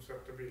reveals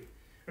himself to be.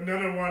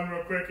 Another one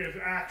real quick is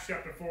Acts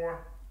chapter 4,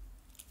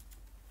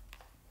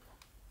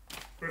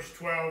 verse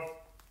 12.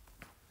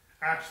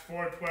 Acts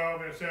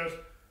 4:12, it says,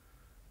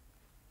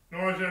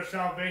 nor is there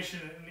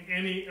salvation in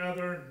any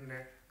other,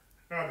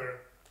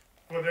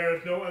 for there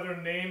is no other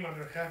name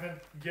under heaven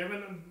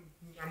given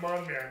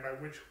among men by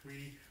which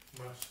we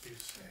must be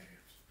saved.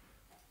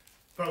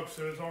 Folks,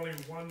 there's only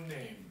one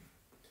name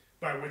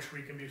by which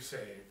we can be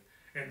saved,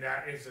 and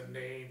that is the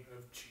name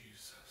of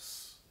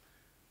Jesus.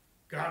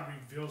 God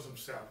reveals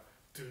himself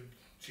through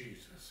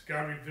Jesus.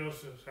 God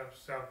reveals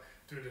himself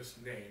through this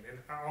name and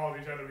all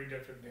these other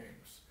redemptive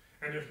names.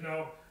 And there's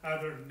no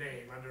other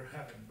name under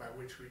heaven by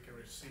which we can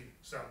receive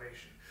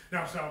salvation.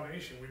 Now,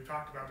 salvation, we've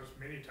talked about this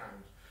many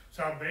times.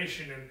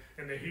 Salvation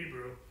in the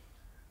Hebrew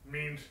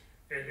means,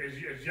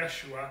 is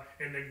Yeshua,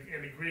 in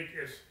the Greek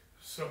is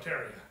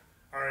soteria,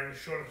 or in the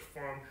shortest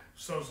form,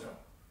 sozo.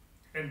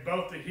 In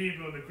both the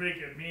Hebrew and the Greek,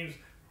 it means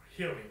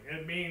healing.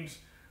 It means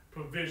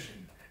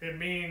provision. It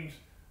means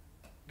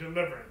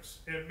deliverance.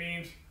 It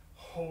means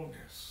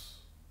wholeness.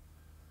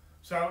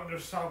 So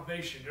there's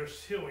salvation,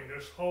 there's healing,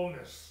 there's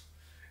wholeness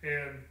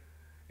in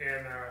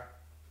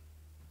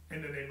the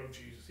name of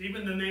Jesus.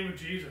 Even the name of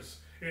Jesus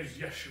is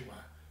Yeshua,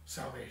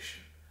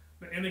 salvation.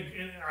 And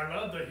I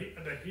love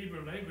the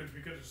Hebrew language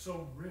because it's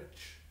so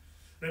rich.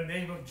 The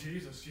name of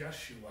Jesus,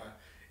 Yeshua,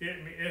 it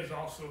is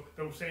also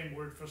the same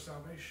word for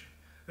salvation.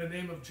 The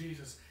name of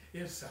Jesus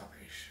is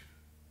salvation.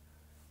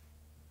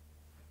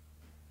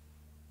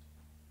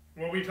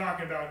 What we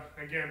talking about,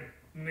 again,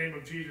 the name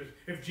of Jesus.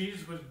 If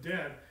Jesus was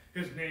dead,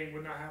 his name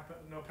would not have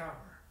no power.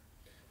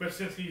 But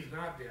since he's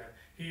not dead,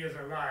 he is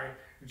alive.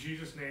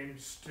 Jesus' name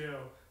still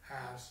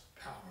has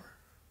power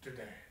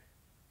today.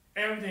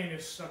 Everything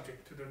is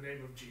subject to the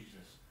name of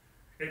Jesus.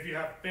 If you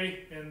have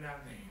faith in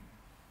that name,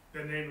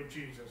 the name of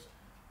Jesus,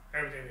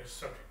 everything is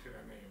subject to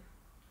that name.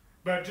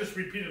 But just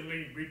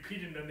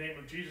repeating the name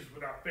of Jesus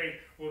without faith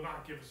will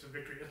not give us a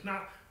victory. It's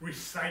not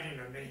reciting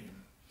a name.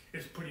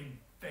 It's putting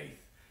faith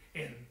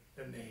in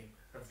the name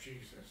of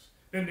Jesus.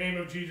 The name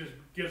of Jesus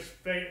gives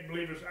faith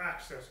believers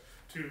access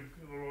to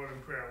the Lord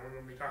in prayer. We're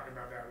going to be talking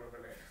about that a little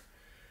bit later.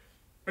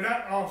 But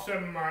that all set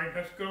in mind,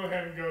 let's go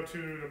ahead and go to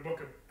the book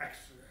of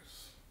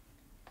Exodus.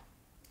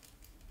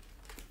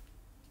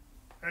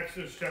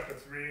 Exodus chapter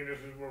 3, and this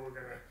is where we're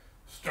going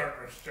to start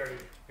our study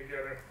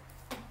together.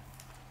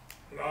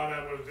 A lot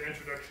of that was the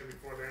introduction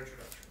before the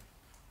introduction.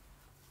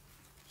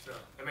 So,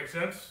 that makes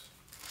sense?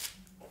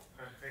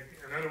 I think,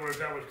 in other words,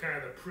 that was kind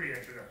of the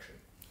pre-introduction.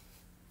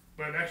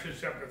 But in Exodus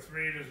chapter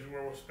 3, this is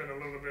where we'll spend a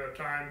little bit of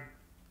time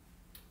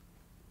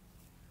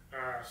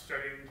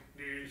studying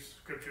these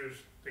scriptures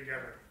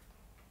together.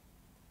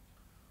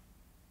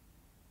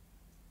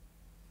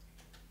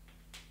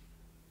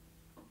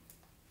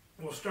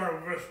 We'll start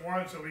with verse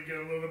 1 so we get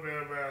a little bit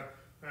of a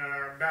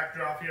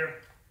backdrop here.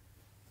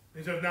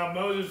 He says, Now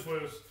Moses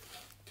was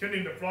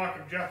tending the flock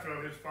of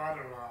Jethro, his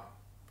father-in-law,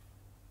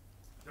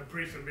 the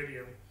priest of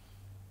Midian.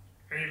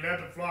 And he led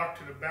the flock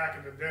to the back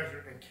of the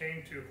desert and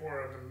came to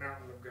Horeb, the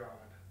mountain of God.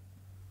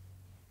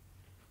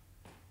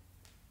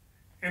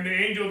 And the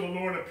angel of the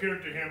Lord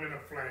appeared to him in a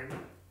flame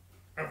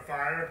of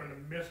fire from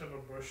the midst of a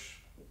bush.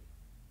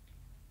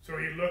 So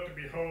he looked, and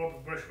behold,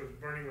 the bush was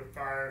burning with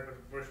fire, but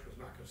the bush was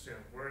not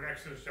consumed. We're in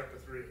Exodus chapter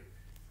 3.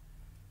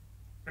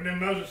 And then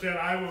Moses said,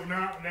 I will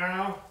not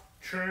now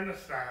turn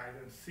aside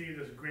and see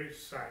this great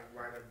sight,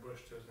 why the bush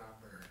does not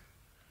burn.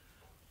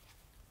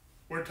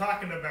 We're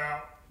talking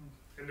about,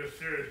 in this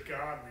series,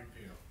 God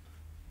Revealed.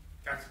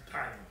 That's the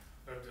title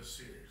of this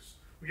series.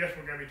 Yes,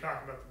 we're going to be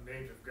talking about the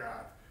names of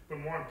God, but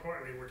more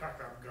importantly, we're talking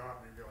about God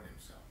revealing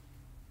himself.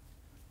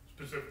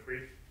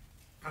 Specifically,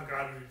 how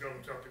God revealed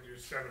himself to do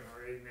 7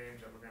 or 8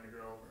 names that we're going to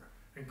go over,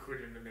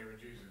 including the name of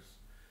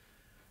Jesus.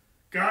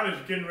 God is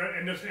getting ready,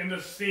 in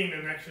this scene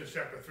in Exodus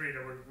chapter 3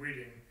 that we're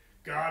reading,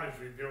 God is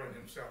revealing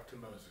himself to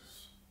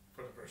Moses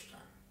for the first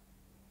time.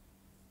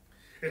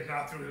 It's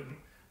not through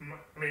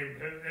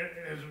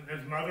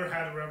his mother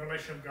had a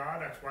revelation of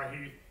God. That's why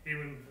he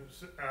even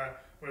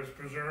was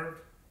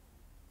preserved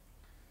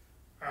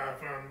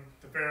from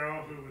the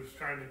Pharaoh who was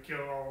trying to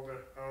kill all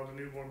the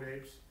newborn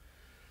babes.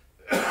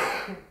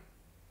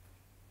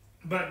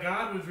 But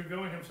God was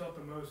revealing himself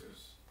to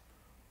Moses.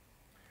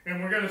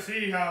 And we're going to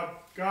see how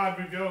God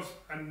reveals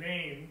a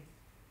name,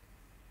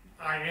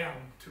 I am,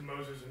 to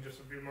Moses in just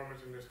a few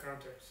moments in this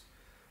context.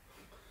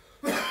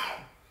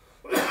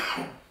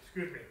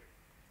 Excuse me.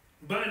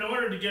 But in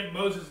order to get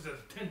Moses'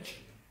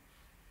 attention,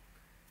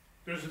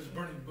 there's this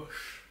burning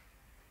bush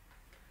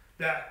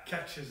that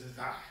catches his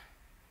eye.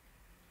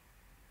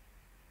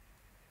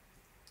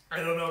 I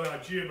don't know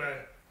about you,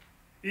 but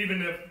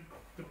even if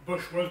the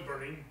bush was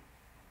burning,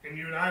 and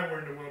you and I were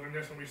in the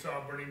wilderness and we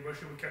saw a burning bush,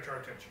 it would catch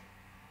our attention.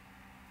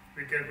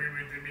 Because we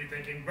would be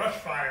thinking, brush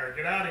fire,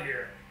 get out of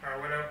here,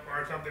 or whatever,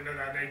 or something of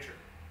that nature.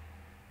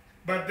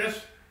 But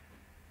this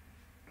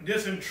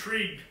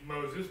intrigued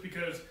Moses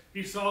because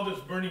he saw this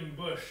burning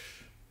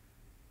bush,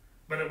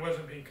 but it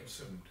wasn't being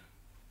consumed.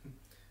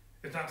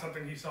 It's not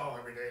something he saw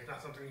every day. It's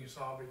not something he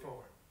saw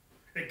before.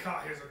 It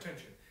caught his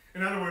attention.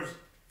 In other words,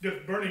 this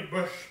burning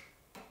bush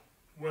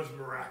was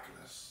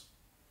miraculous.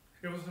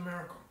 It was a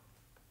miracle.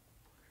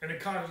 And it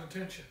caught his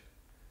attention.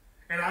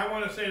 And I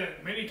want to say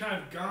that many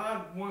times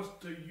God wants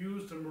to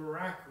use the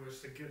miraculous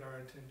to get our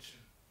attention.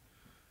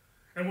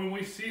 And when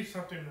we see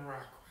something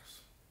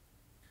miraculous,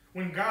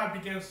 When God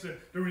begins to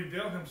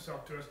reveal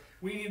himself to us,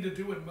 we need to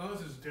do what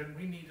Moses did.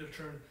 We need to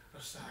turn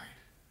aside.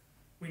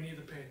 We need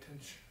to pay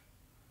attention.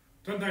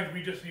 Sometimes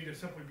we just need to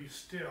simply be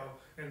still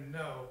and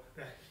know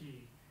that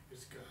he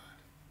is God.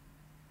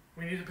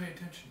 We need to pay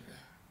attention to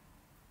that.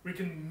 We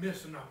can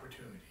miss an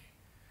opportunity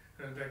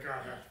that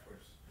God has for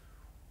us.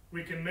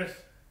 We can miss,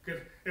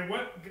 because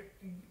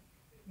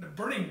the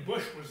burning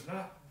bush was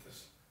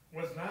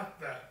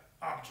not that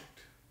object.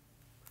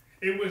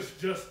 It was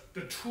just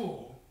the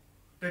tool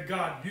that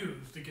God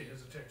used to get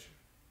his attention.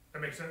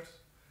 That makes sense?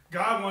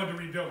 God wanted to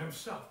reveal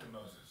himself to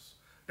Moses.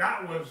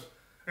 That was,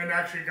 and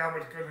actually God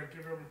was going to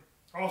give him,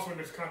 also in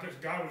this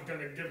context, God was going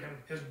to give him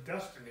his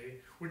destiny,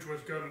 which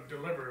was going to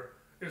deliver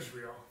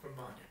Israel from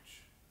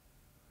bondage.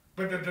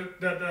 But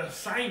the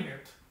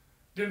assignment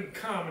didn't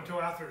come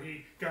until after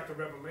he got the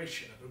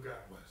revelation of who God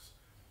was.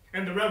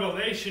 And the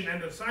revelation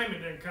and the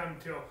assignment didn't come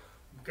until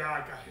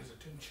God got his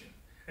attention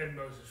and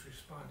Moses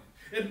responded.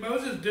 If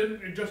Moses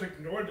didn't just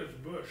ignore this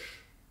bush,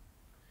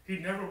 he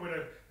never would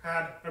have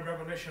had a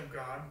revelation of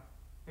God,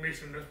 at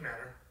least in this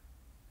matter,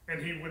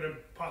 and he would have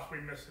possibly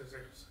missed his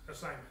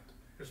assignment,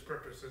 his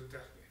purpose, his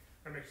destiny.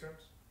 That makes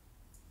sense?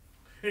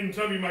 And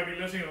some of you might be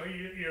listening,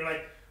 you're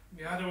like,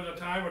 yeah, there was a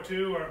time or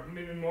two, or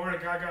maybe more,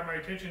 that God got my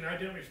attention, and I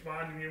didn't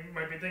respond, and you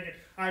might be thinking,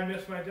 I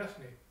missed my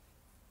destiny.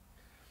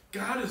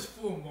 God is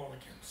full of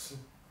mulligans.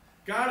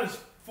 God is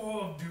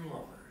full of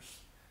do-overs.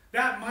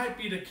 That might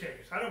be the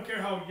case. I don't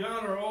care how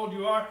young or old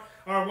you are,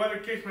 or what the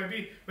case might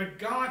be, but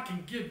God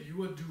can give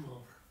you a do-over.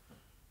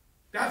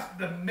 That's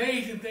the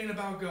amazing thing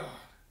about God.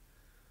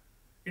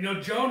 You know,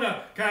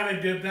 Jonah kind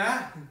of did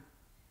that.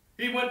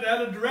 He went the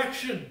other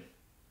direction.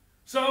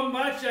 So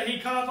much that he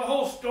caused a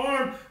whole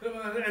storm,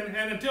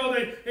 and until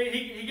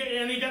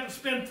he got to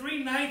spend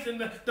 3 nights in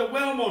the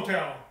well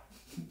motel.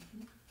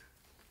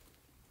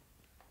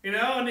 You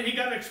know, and he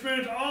got to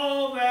experience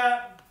all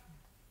that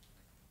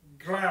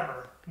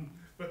glamour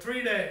for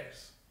 3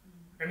 days.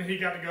 And then he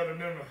got to go to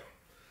Nineveh.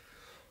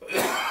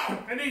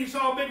 And then he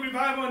saw a big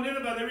revival in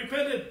Nineveh. They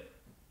repented.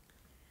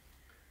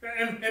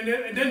 And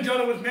then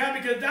Jonah was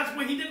mad because that's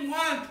what he didn't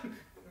want.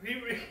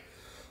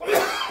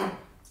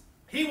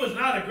 He was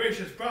not a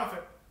gracious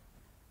prophet.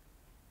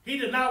 He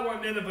did not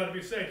want Nineveh to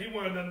be saved. He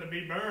wanted them to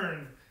be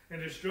burned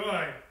and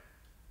destroyed.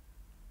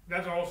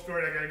 That's a whole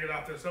story. I got to get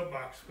off this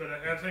soapbox. But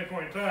at the same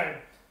point in time,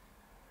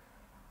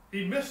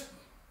 he missed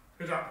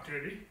his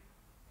opportunity.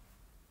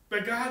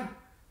 But God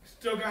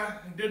still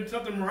did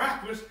something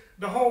miraculous.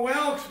 The whole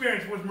well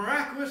experience was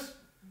miraculous.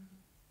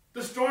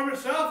 The storm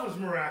itself was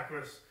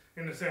miraculous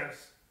in a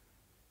sense.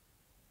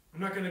 I'm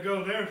not going to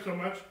go there so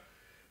much,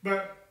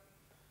 but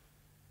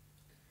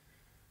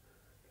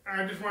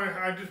I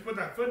just put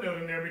that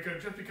footnote in there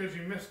because just because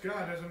you miss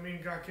God doesn't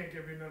mean God can't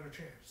give you another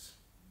chance.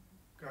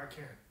 God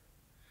can.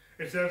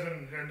 It says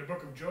in the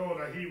book of Joel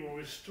that he will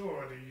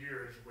restore the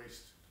years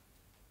wasted.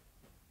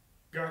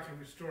 God can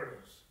restore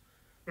those.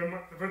 But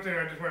the first thing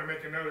I just want to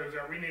make a note is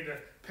that we need to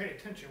pay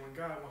attention when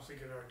God wants to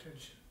get our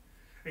attention.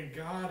 And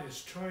God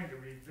is trying to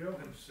reveal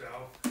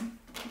himself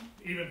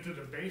even through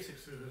the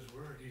basics of his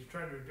word. He's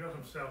trying to reveal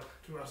himself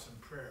to us in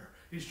prayer.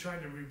 He's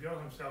trying to reveal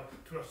himself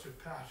to us through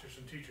pastors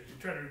and teachers.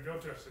 He's trying to reveal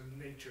to us in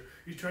nature.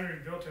 He's trying to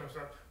reveal to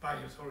himself by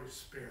his Holy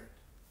Spirit.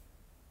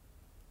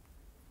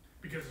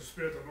 Because the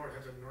Spirit of the Lord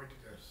has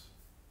anointed us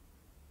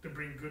to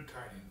bring good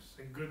tidings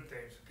and good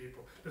things to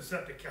people, to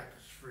set the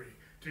captives free,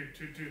 to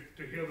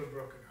heal the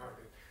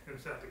brokenhearted and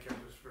set the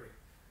captives free.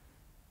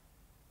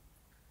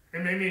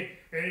 And maybe,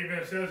 and even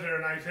it says there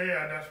in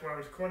Isaiah, and that's where I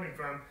was quoting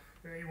from,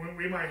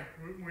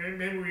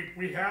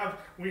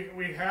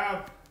 we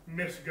have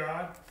missed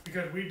God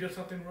because we did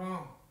something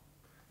wrong.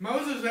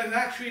 Moses is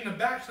actually in the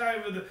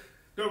backside of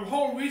the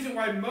whole reason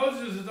why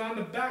Moses is on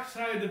the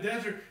backside of the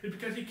desert is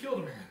because he killed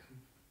a man.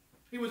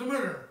 He was a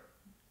murderer.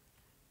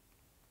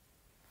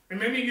 And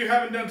maybe you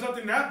haven't done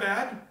something that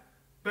bad,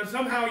 but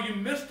somehow you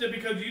missed it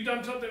because you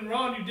done something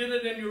wrong. You did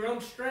it in your own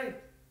strength.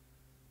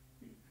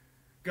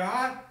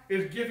 God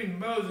is giving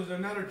Moses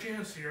another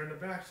chance here in the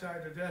backside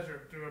of the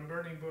desert through a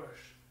burning bush.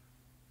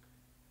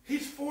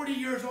 He's 40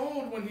 years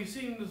old when he's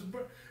seen this.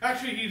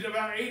 Actually, he's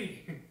about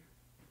 80.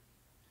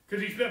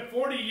 Because he spent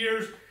 40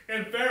 years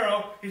in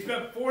Pharaoh. He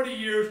spent 40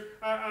 years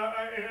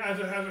as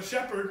a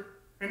shepherd.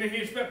 And then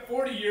he spent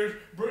 40 years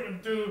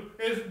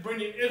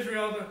bringing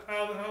Israel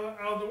out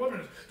of the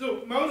wilderness.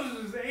 So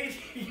Moses is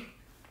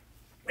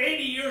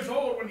 80 years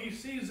old when he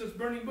sees this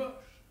burning bush.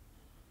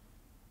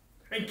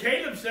 And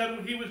Caleb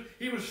said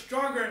he was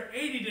stronger at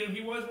 80 than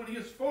he was when he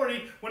was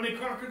 40 when they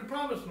conquered the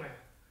promised land.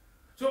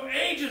 So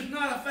age is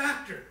not a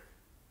factor.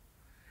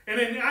 And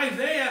in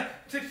Isaiah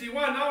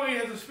 61, not only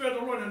has the Spirit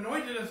of the Lord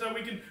anointed us so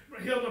we can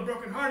heal the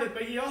brokenhearted,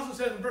 but he also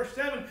says in verse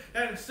 7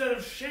 that instead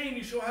of shame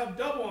you shall have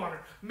double honor.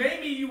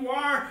 Maybe you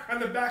are on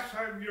the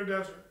backside of your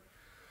desert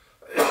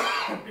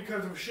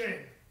because of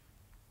shame.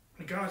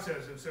 And God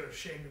says instead of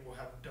shame you will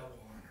have double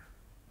honor.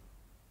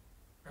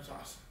 That's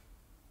awesome.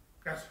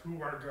 That's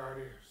who our God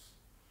is.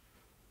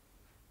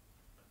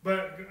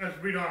 But let's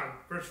read on.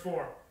 Verse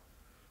 4.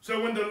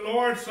 So when the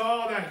Lord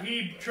saw that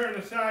he turned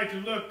aside to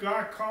look,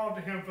 God called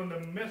to him from the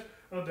midst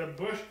of the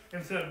bush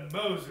and said,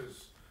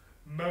 Moses,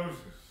 Moses.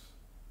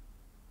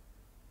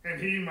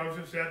 And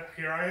Moses said,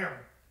 Here I am.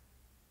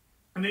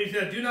 And he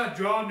said, Do not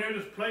draw near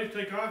this place.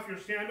 Take off your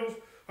sandals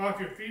off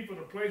your feet, for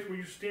the place where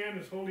you stand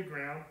is holy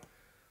ground.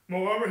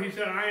 Moreover, he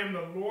said, I am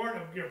the Lord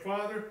of your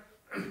father,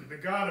 the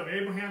God of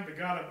Abraham, the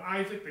God of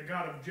Isaac, the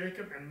God of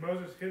Jacob. And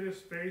Moses hid his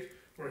face,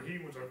 for he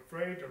was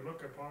afraid to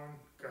look upon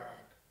God.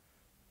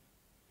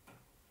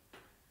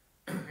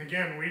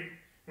 Again,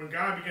 when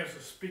God begins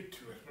to speak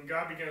to us, when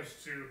God begins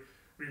to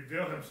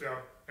reveal himself,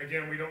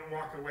 again, we don't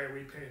walk away,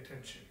 we pay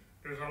attention.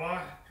 There's a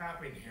lot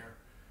happening here.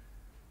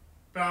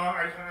 Now,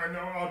 I know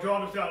I'll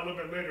draw this out a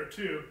little bit later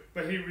too,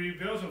 but he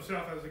reveals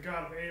himself as the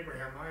God of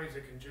Abraham,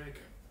 Isaac, and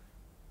Jacob.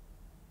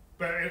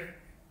 But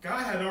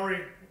God had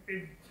already,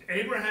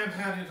 Abraham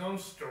had his own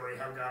story,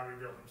 how God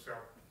revealed himself.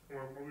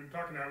 We'll be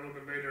talking about a little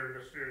bit later in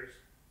this series.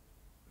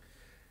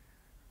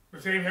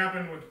 The same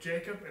happened with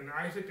Jacob and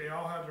Isaac. They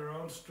all had their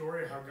own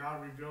story, how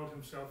God revealed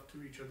himself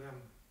to each of them.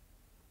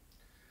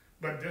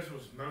 But this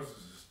was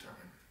Moses' time.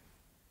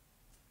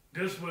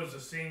 This was the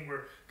scene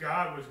where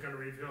God was going to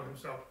reveal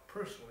himself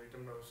personally to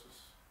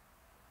Moses.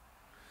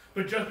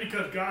 But just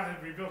because God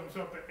had revealed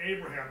himself to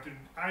Abraham, to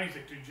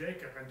Isaac, to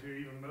Jacob, and to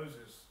even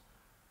Moses,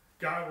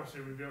 God wants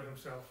to reveal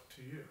himself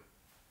to you.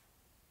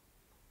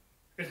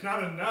 It's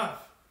not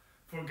enough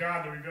for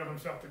God to reveal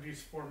himself to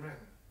these 4 men.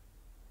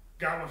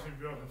 God wants to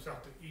reveal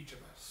himself to each of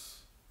us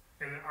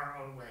in our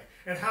own way.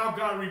 And how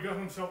God revealed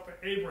himself to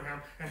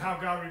Abraham and how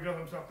God revealed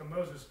himself to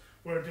Moses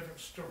were a different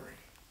story.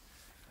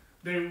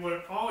 They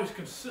were always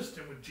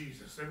consistent with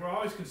Jesus. They were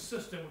always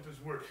consistent with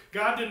his word.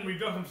 God didn't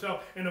reveal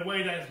himself in a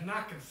way that is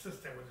not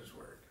consistent with his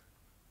word.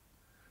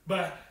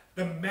 But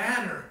the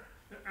manner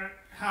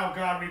how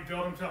God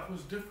revealed himself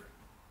was different.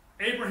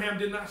 Abraham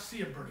did not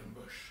see a burning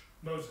bush.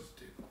 Moses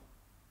did.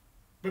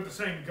 But the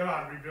same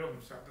God revealed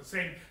himself. The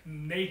same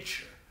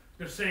nature.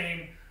 The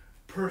same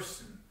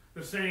person.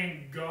 The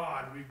same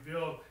God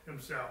revealed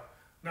himself.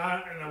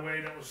 Not in a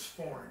way that was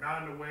foreign.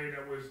 Not in a way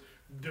that was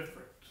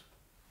different.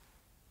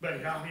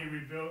 But how he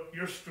revealed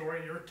your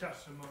story, your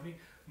testimony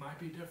might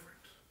be different.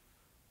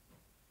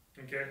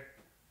 Okay?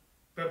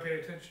 But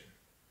pay attention.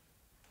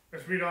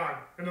 Let's read on.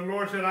 And the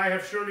Lord said, I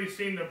have surely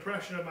seen the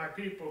oppression of my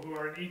people who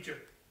are in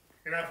Egypt,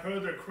 and I've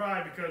heard their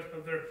cry because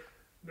of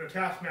their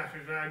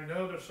taskmasters, and I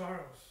know their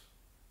sorrows.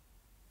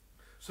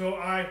 So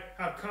I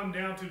have come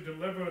down to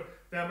deliver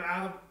them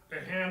out of the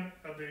hand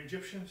of the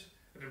Egyptians,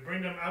 and to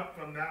bring them up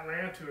from that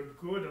land to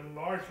a good and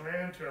large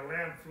land, to a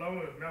land flowing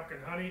with milk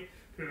and honey,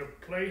 to the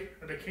place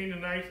of the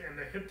Canaanites and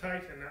the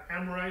Hittites and the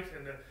Amorites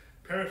and the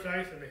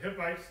Perizzites and the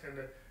Hivites and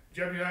the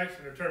Jebusites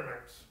and the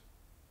termites.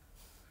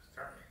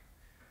 Sorry.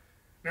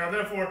 Now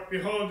therefore,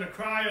 behold, the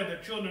cry of the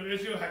children of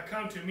Israel had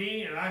come to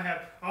me, and I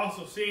have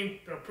also seen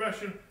the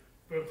oppression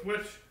with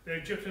which the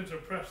Egyptians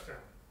oppressed them.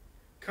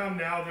 Come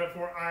now,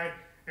 therefore, I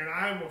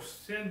will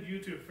send you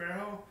to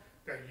Pharaoh,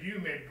 that you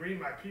may bring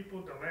my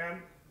people,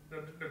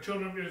 the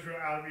children of Israel,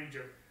 out of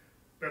Egypt.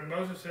 But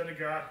Moses said to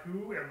God,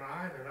 Who am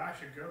I that I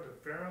should go to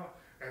Pharaoh,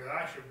 and that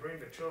I should bring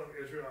the children of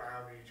Israel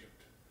out of Egypt?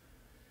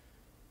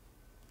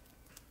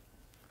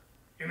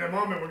 In a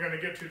moment, we're going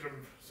to get to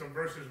some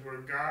verses where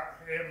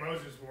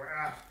Moses will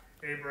ask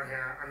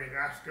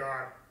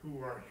God,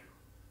 who are you?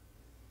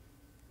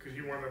 Because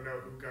you want to know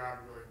who God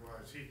really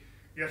was.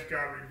 Yes,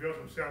 God revealed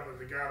himself as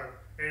the God of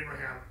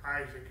Abraham,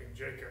 Isaac, and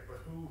Jacob,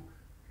 but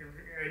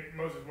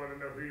Moses wanted to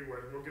know who he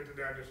was. We'll get to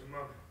that in just a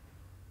moment.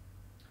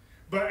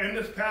 But in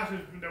this passage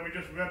that we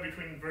just read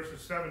between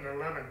verses 7 and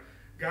 11,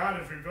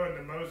 God is revealing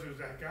to Moses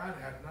that God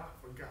has not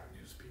forgotten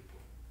his people.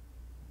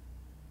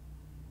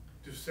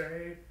 To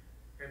save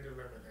and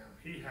deliver them.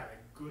 He had a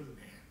good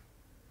land,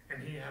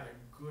 and he had a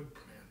good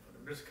plan for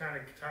them. This kind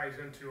of ties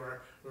into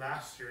our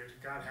last series.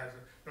 God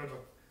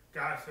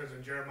says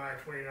in Jeremiah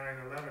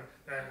 29:11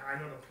 that I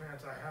know the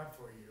plans I have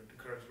for you,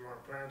 because you are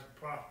plans to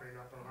prosper and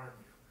not to harm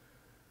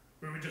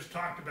you. We just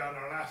talked about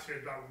in our last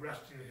series about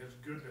resting in his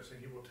goodness,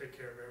 and he will take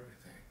care of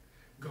everything.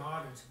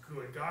 God is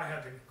good. God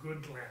has a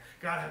good plan.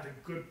 God has a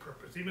good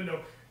purpose. Even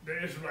though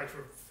the Israelites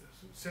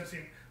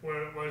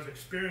was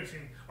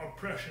experiencing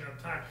oppression of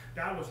time,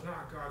 that was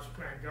not God's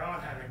plan.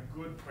 God had a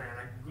good plan,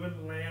 a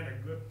good land,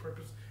 a good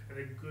purpose, and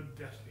a good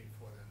destiny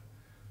for them.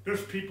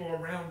 There's people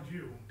around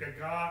you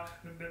that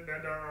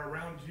are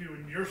around you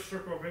in your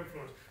circle of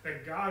influence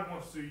that God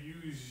wants to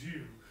use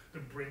you to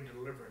bring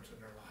deliverance in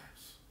their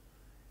lives.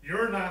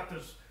 You're not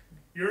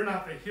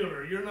the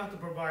healer. You're not the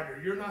provider.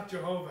 You're not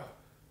Jehovah.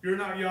 You're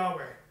not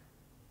Yahweh.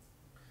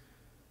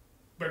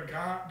 But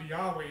the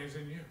Yahweh is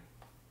in you.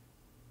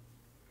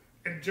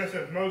 And just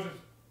as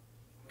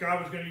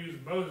God was going to use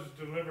Moses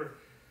to deliver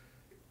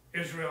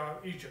Israel out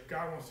of Egypt,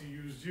 God wants to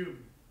use you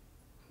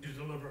to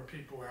deliver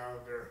people out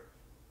of their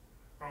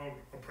own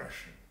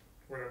oppression,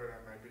 whatever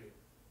that might be.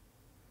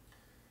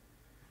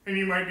 And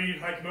you might be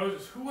like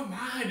Moses, who am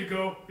I to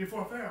go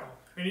before Pharaoh?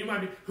 And you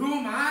might be, who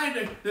am I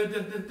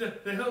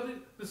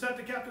to set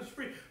the captives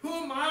free? Who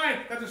am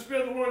I that the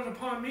Spirit of the Lord is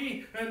upon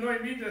me and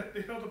anoint me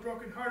to heal the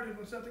brokenhearted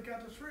and set the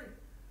captives free?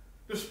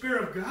 The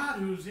Spirit of God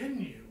who's in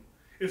you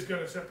is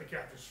going to set the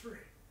captives free.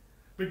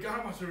 But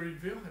God wants to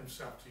reveal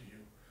himself to you.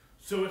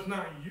 So it's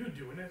not you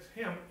doing it, it's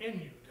him in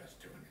you that's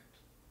doing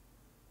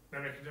it.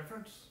 That makes a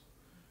difference?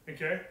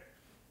 Okay?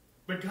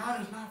 But God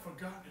has not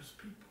forgotten his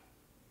people.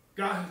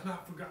 God has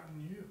not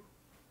forgotten you.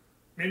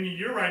 Maybe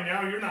you're right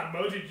now, you're not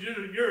Moses,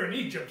 you're in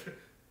Egypt.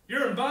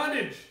 You're in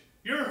bondage.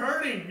 You're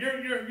hurting.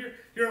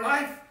 Your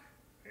life,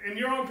 in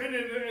your own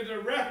opinion, is a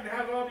wreck and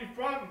has all these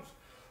problems.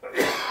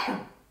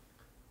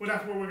 Well,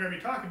 that's what we're going to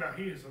be talking about.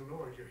 He is the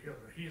Lord, your healer.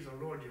 He is the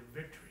Lord, your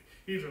victory.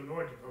 He's the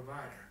Lord, your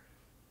provider.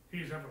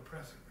 He's ever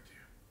present with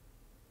you.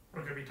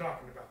 We're going to be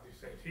talking about these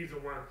things. He's the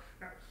one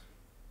that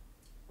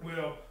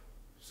will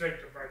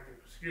sanctify you.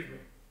 Excuse me.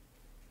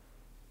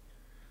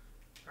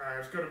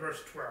 Let's go to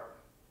verse 12.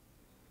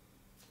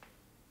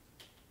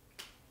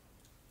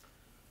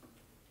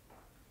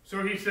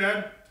 So he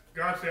said,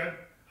 God said,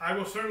 I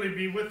will certainly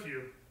be with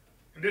you,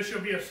 and this shall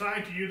be a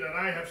sign to you that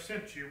I have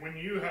sent you. When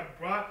you have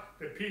brought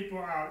the people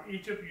out of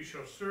Egypt, you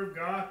shall serve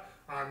God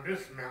on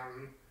this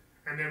mountain.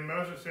 And then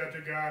Moses said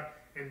to God,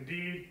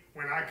 indeed,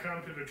 when I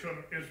come to the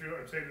children of Israel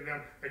and say to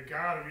them, the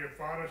God of your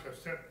fathers has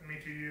sent me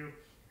to you,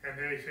 and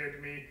they say to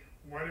me,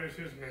 what is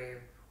his name?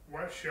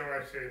 What shall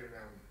I say to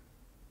them?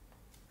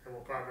 And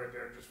we'll pause right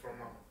there just for a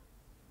moment.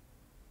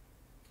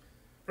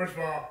 First of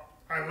all,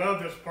 I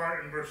love this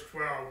part in verse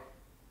 12.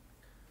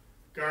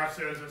 God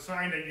says, a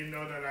sign that you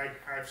know that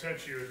I've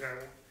sent you is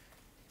that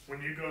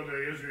when you go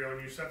to Israel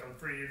and you set them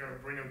free, you're going to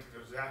bring them to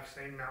the exact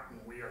same mountain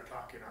we are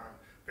talking on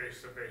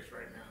face to face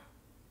right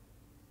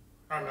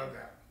now. I love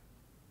that.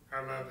 I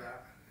love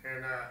that.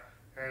 And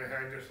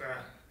I just,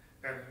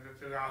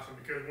 that's awesome,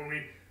 because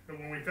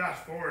when we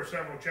fast forward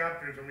several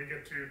chapters and we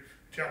get to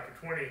chapter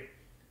 20,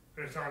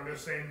 it's on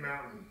this same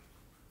mountain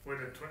where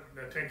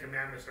the Ten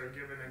Commandments are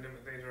given and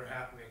different things are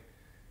happening.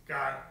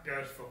 God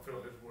does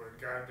fulfill his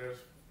word. God does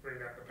bring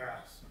that to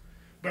pass.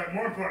 But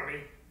more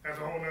importantly, that's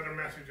a whole other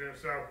message in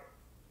itself.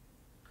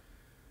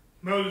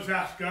 Moses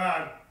asked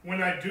God,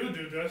 when I do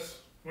this,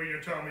 what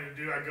you're telling me to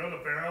do, I go to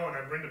Pharaoh and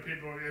I bring the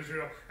people of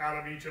Israel out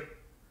of Egypt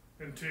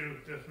into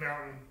this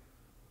mountain.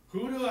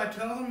 Who do I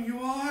tell them you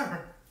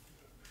are?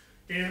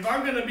 And if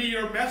I'm going to be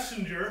your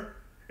messenger,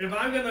 if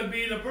I'm going to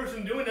be the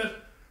person doing this,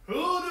 who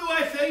do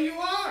I say you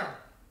are?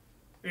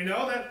 You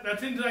know, that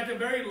seems like a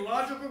very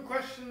logical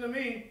question to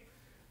me.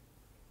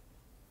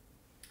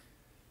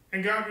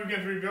 And God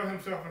began to reveal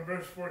himself in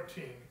verse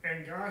 14.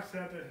 And God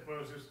said to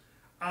Moses,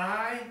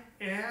 I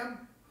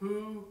am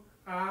who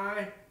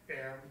I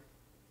am.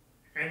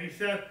 And he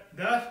said,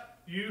 thus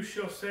you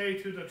shall say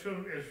to the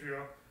children of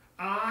Israel,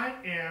 I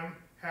am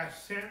has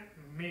sent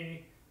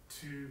me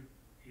to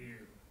you.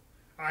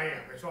 I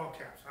am. It's all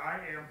caps. I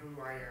am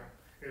who I am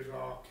is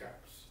all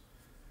caps.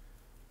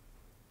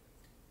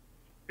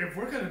 If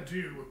we're going to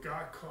do what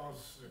God calls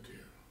us to do,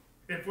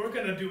 if we're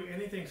going to do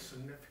anything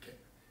significant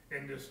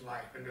in this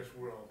life, in this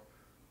world,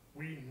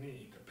 we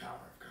need the power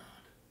of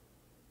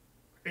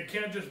God. It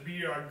can't just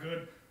be our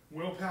good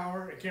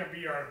willpower. It can't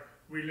be our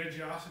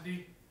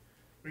religiosity.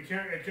 It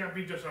can't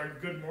be just our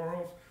good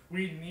morals.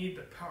 We need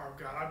the power of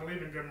God. I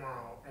believe in good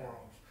morals,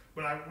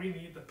 but we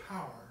need the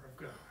power of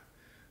God.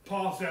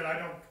 Paul said,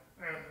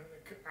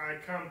 I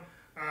come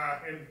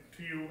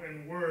to you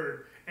in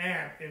word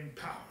and in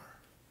power.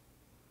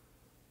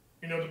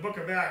 You know, the book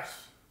of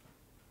Acts,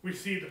 we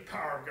see the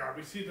power of God.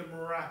 We see the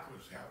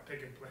miracles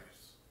taking place.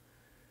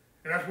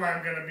 And that's why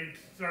I'm going to be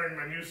starting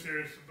my new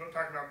series,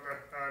 talking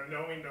about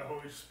knowing the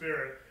Holy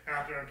Spirit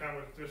after I'm done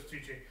with this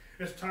teaching.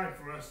 It's time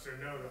for us to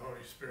know the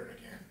Holy Spirit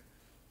again.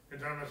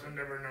 And some of us have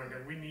never known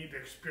him. We need to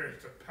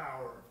experience the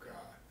power of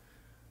God.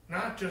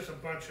 Not just a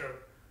bunch of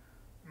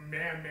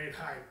man-made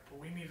hype, but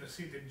we need to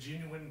see the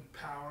genuine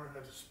power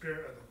of the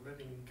Spirit of the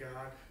living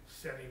God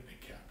setting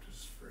the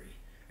captives free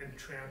and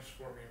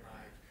transforming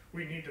lives.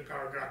 We need the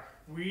power of God.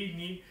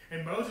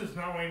 And Moses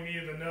not only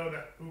needed to know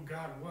who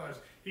God was,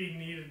 he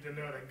needed to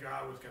know that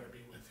God was going to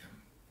be with him.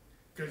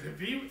 Because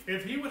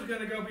if he was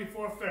going to go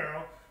before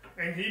Pharaoh,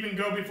 and even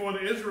go before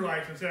the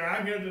Israelites and say,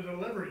 I'm here to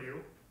deliver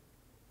you,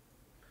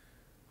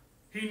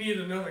 he needed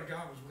to know that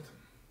God was with him.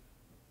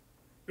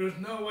 There was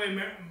no way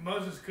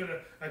Moses could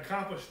have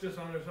accomplished this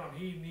on his own.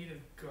 He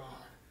needed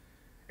God.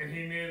 And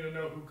he needed to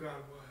know who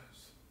God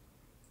was.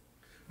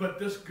 But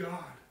this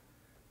God,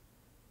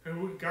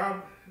 and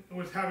God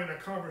was having a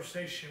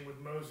conversation with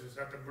Moses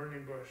at the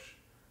burning bush.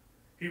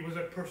 He was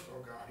a personal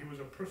God. He was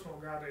a personal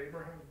God to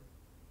Abraham.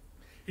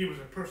 He was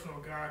a personal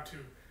God to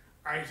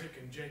Isaac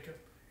and Jacob.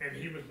 And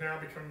he was now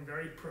becoming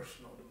very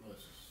personal to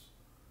Moses.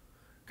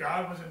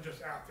 God wasn't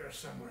just out there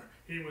somewhere.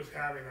 He was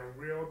having a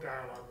real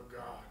dialogue with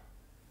God.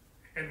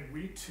 And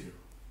we too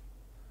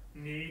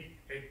need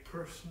a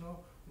personal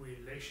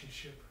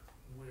relationship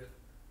with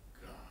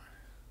God.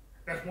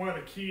 That's one of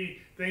the key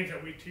things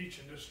that we teach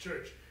in this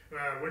church.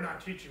 We're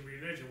not teaching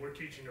religion, we're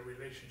teaching a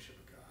relationship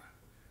with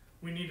God.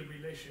 we need a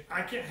relationship.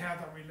 I can't have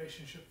that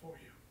relationship for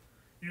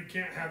you. You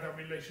can't have that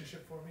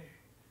relationship for me.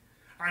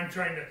 I'm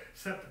trying to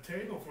set the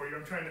table for you.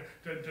 I'm trying to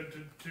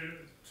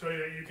so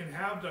that you can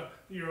have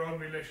your own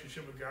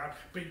relationship with God,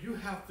 but you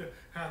have to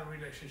have a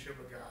relationship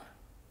with God.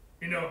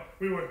 You know,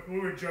 we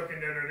were joking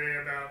the other day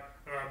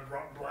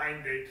about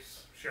blind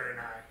dates, Sherry and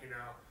I. You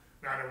know,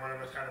 neither one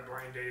of us had a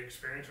blind date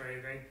experience or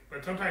anything,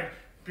 but sometimes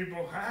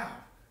people have,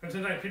 and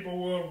sometimes people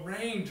will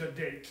arrange a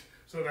date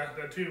so that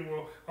the two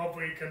will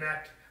hopefully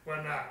connect,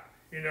 whatnot.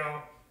 You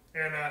know,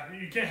 and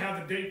you can't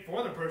have the date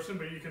for the person,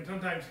 but you can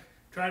sometimes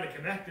try to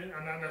connect it.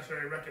 I'm not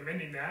necessarily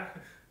recommending that,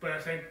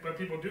 but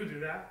people do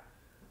that.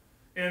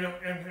 And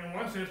in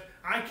one sense,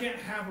 I can't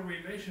have a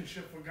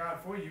relationship with God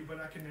for you, but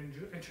I can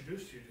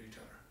introduce you to each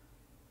other.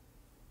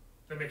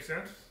 That makes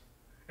sense?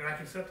 And I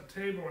can set the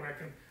table, and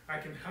I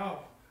can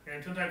help.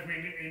 And sometimes we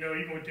need, you know,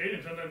 even with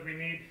dating, sometimes we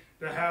need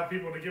to have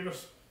people to give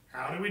us,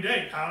 how do we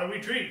date? How do we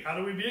treat? How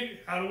do we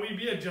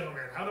be a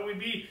gentleman? How do we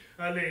be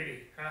a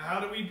lady? How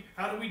do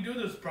we do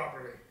this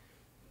properly?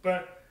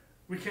 But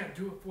we can't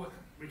do it for them.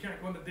 We can't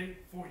go on the date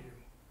for you.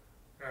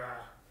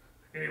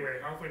 Anyway,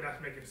 hopefully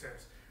that's making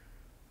sense.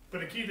 But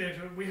the key thing is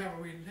we have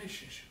a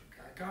relationship with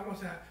God. God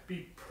wants to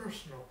be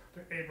personal to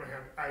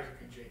Abraham, Isaac,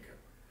 and Jacob.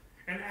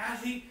 And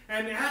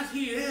as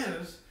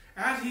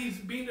he's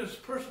being this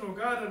personal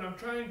God that I'm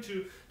trying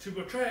to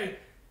portray,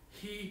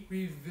 he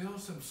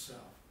reveals himself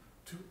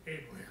to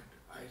Abraham,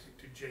 to Isaac,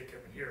 to Jacob,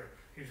 and here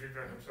he's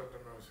revealing himself to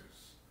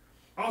Moses.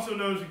 Also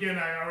notice, again,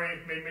 I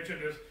already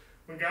mentioned this,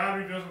 when God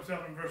reveals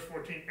himself in verse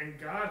 14, and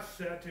God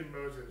said to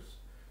Moses,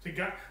 see,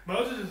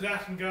 Moses is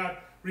asking God,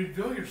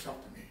 reveal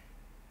yourself to me.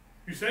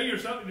 You say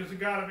yourself is the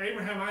God of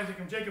Abraham, Isaac,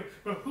 and Jacob,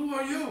 but who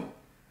are you?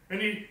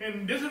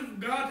 And this is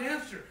God's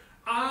answer.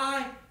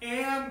 I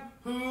am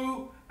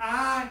who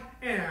I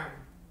am.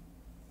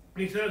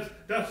 And he says,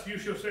 thus you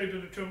shall say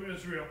to the children of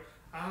Israel,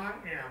 I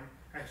am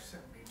has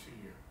sent me to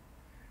you.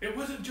 It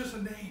wasn't just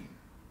a name.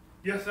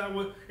 Yes,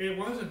 it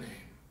was a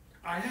name.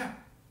 I am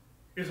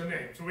is a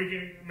name. So we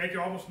can make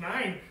almost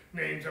 9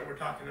 names that we're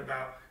talking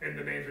about in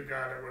the names of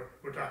God that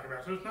we're talking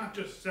about. So it's not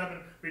just 7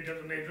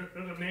 redundant names.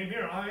 There's a name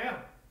here, I am.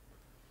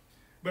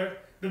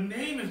 But the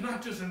name is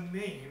not just a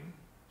name,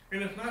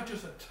 and it's not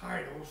just a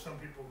title, some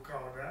people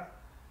call it that.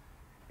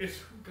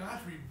 It's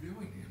God's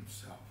revealing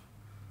himself,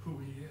 who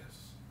he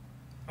is.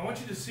 I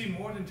want you to see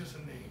more than just a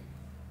name.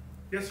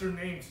 Yes, there are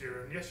names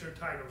here, and yes, there are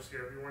titles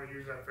here, if you want to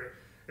use that phrase.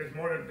 It's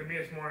more than, to me,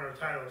 it's more than a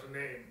title, it's a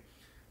name.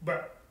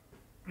 But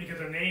because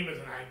a name is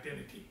an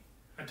identity.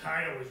 A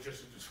title is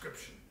just a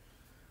description.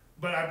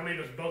 But I believe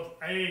it's both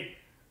a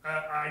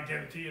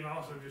identity and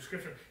also a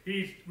description.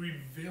 He's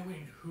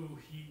revealing who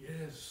he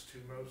is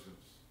to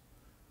Moses.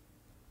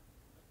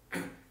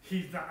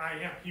 He's the I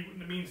am.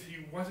 It means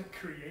he wasn't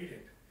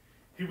created.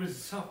 He was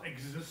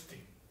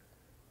self-existing.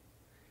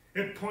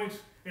 It points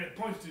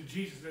to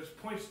Jesus. It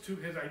points to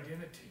his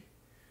identity.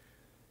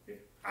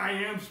 I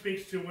am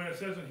speaks to when it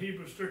says in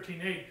Hebrews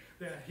 13:8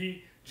 that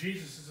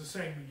Jesus is the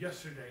same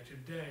yesterday,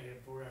 today, and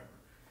forever.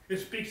 It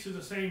speaks to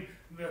the same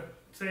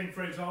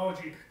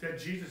phraseology that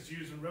Jesus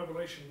used in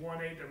Revelation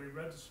 1:8 that we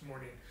read this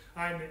morning.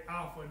 I am the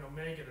Alpha and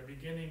Omega, the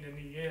beginning and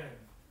the end.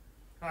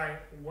 I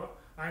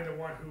am the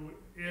one who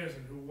is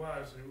and who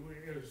was and who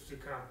is to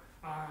come.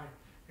 I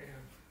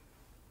am.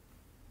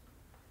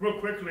 Real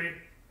quickly,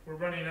 we're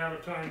running out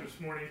of time this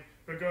morning,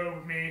 but go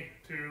with me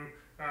to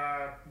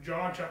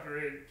John chapter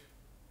 8.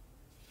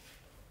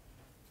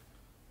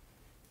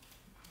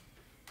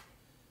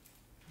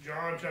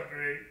 John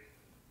chapter 8.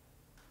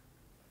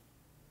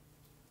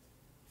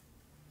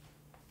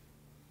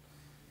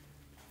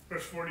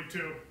 Verse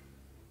 42.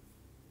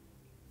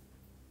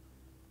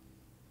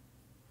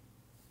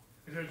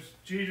 It says,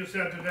 Jesus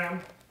said to them,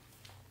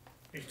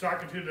 he's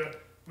talking to the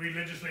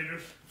religious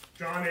leaders,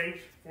 John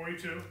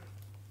 8:42.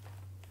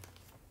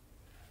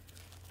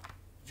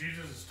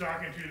 Jesus is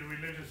talking to the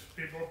religious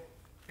people.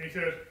 He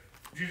says,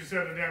 Jesus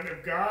said to them,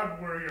 if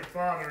God were your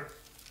Father,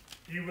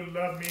 you would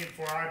love me,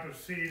 for I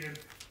proceeded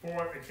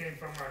forth and came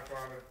from my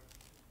Father.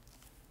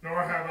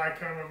 Nor have I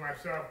come of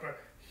myself,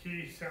 but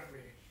he sent me.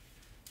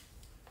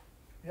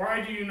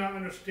 Why do you not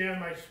understand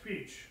my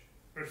speech?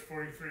 Verse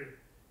 43.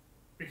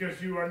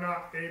 Because you are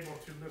not able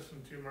to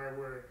listen to my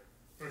word.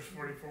 Verse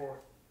 44.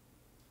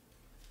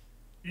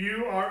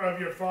 You are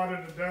of your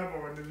father the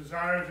devil, and the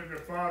desires of your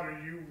father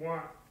you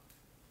want.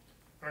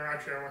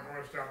 Actually, I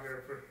want to stop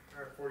there for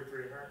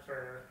 43.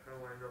 Sorry, I don't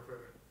want to go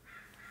further.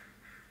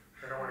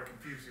 I don't want to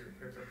confuse you.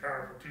 It's a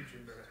powerful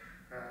teaching, but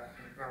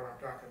that's not what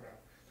I'm talking about.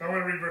 So I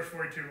want to read verse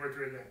 42, verse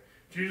 3 again.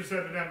 Jesus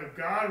said to them, if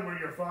God were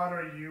your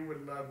Father, you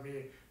would love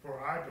me,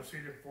 for I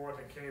proceeded forth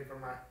and came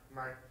from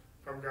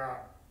God.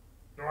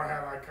 Nor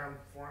have I come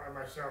for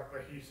myself,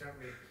 but he sent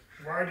me.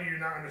 Why do you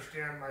not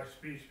understand my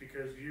speech?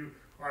 Because you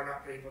are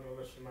not able to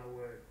listen to my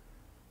word.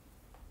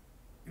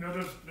 You know,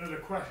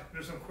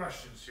 there's some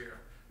questions here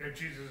that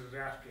Jesus is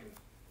asking.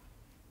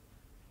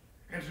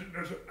 And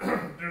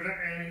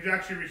and he's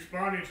actually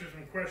responding to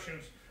some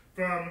questions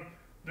from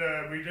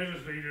the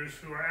religious leaders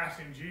who are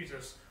asking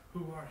Jesus,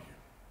 who are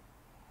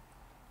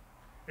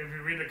you? if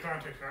you read the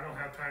context, I don't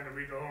have time to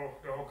read the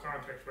whole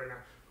context right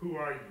now. Who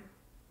are you?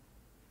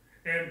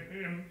 And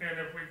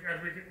if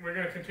we're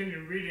going to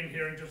continue reading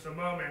here in just a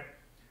moment,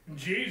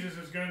 Jesus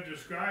is going to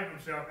describe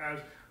himself as,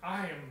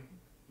 I am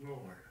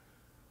Lord.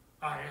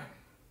 I am.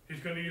 He's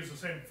going to use the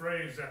same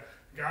phrase that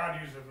God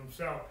uses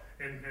himself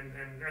in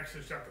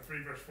Exodus chapter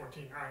 3, verse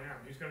 14, I am.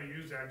 He's going to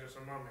use that in just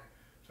a moment.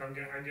 So I'm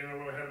getting a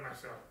little ahead of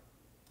myself.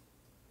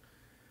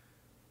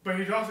 But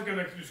he's also going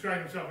to describe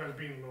himself as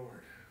being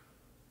Lord.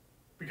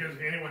 Because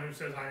anyone who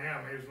says I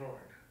am is Lord.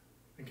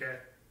 Okay?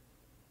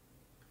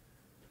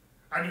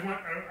 I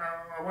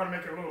want to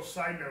make a little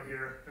side note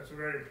here that's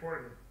very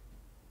important.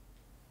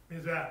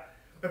 Is that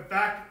the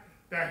fact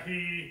that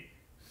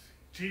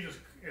Jesus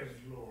is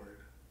Lord.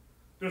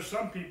 There's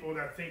some people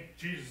that think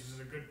Jesus is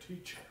a good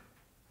teacher,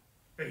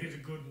 that he's a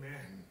good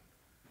man,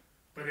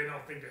 but they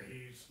don't think that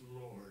he's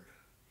Lord,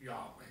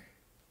 Yahweh.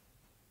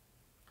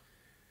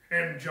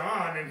 And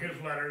John, in his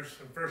letters,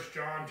 in 1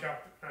 John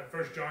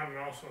and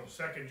also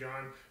in 2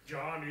 John,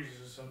 John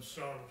uses some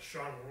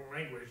strong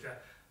language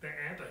that the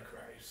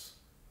Antichrist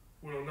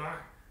will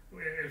not,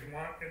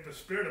 the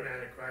spirit of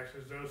Antichrist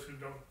is those who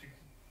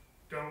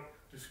don't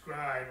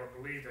describe or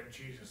believe that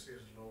Jesus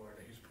is Lord,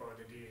 that he's part of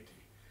the deity.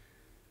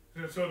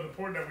 So it's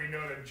important that we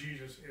know that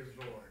Jesus is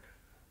Lord,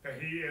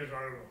 that he is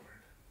our Lord.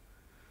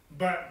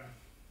 But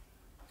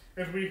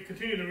as we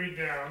continue to read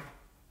down,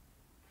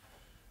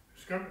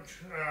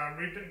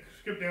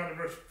 skip down to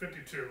verse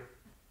 52.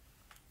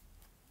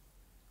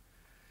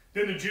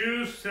 Then the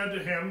Jews said to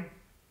him,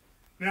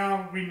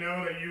 now we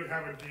know that you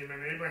have a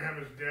demon.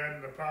 Abraham is dead,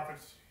 and the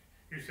prophets,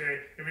 you say,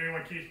 if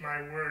anyone keeps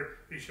my word,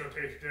 he shall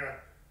taste death.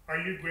 Are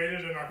you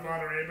greater than our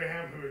father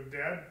Abraham, who is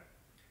dead,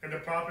 and the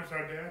prophets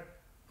are dead?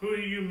 Who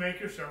do you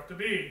make yourself to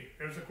be?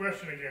 There's the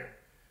question again.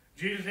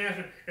 Jesus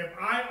answered, if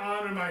I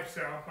honor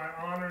myself, my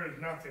honor is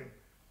nothing.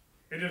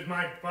 It is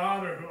my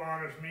Father who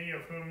honors me,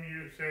 of whom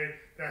you say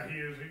that he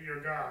is your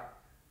God.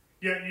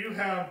 Yet you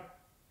have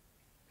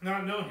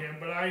not known him,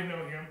 but I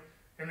know him.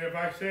 And if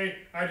I say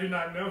I do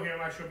not know him,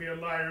 I shall be a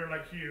liar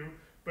like you,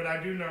 but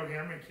I do know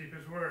him and keep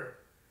his word.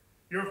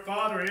 Your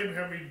father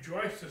Abraham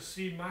rejoiced to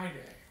see my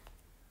day,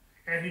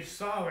 and he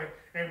saw it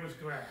and was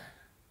glad.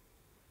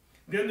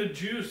 Then the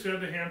Jews said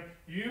to him,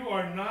 you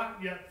are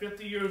not yet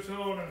 50 years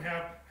old, and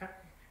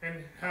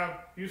have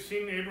you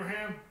seen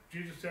Abraham?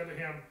 Jesus said to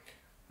him,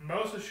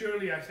 most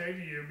assuredly I say to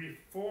you,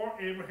 before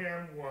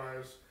Abraham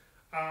was,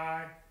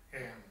 I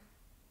am.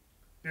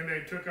 Then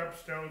they took up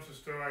stones to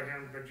throw at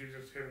him, but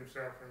Jesus hid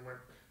himself and went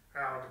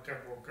out of the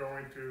temple,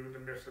 going through the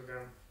midst of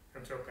them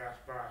until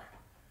passed by.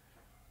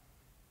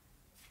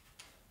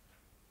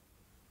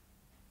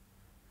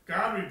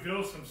 God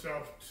reveals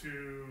himself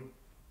to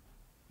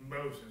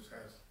Moses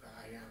as the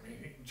I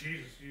am.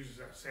 Jesus uses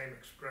that same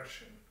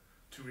expression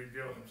to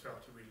reveal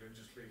himself to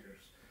religious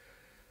leaders.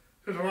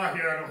 There's a lot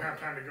here. I don't have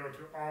time to go into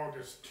all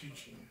this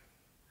teaching.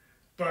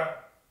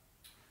 But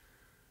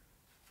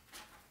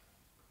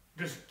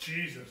this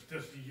Jesus,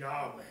 this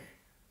Yahweh,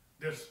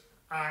 this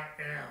I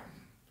am,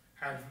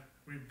 has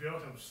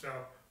revealed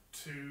himself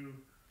to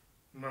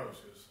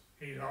Moses.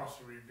 He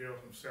also revealed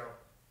himself,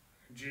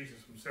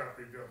 Jesus himself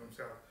revealed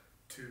himself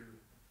to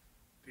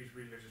these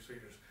religious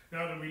leaders.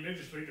 Now, the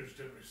religious leaders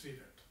didn't receive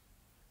it.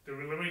 The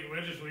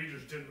religious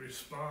leaders didn't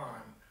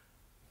respond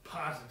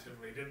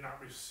positively, did not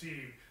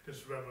receive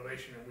this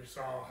revelation, and we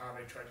saw how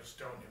they tried to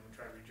stone him and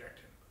try to reject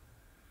him.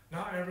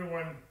 Not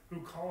everyone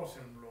who calls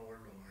him Lord,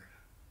 Lord,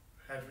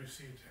 has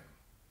received him.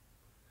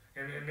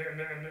 And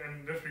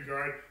in this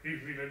regard,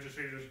 these religious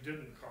leaders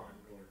didn't call him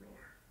Lord,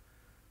 Lord.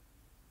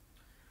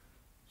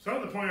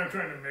 So the point I'm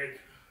trying to make,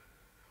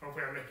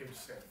 hopefully I'm making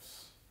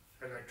sense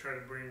as I try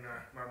to bring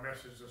my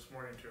message this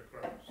morning to a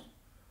close.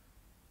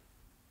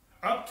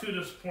 Up to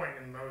this point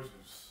in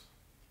Moses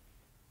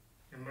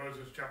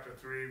chapter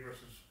 3,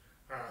 verses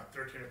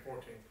 13 and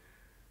 14,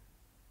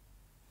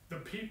 the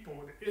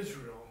people,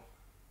 Israel,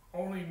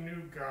 only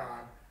knew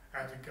God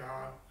as the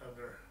God of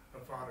their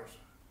fathers,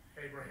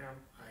 Abraham,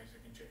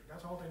 Isaac, and Jacob.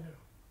 That's all they knew.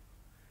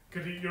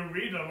 Because you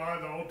read a lot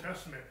of the Old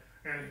Testament,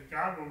 and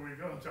God will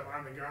reveal himself,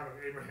 I'm the God of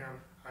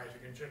Abraham,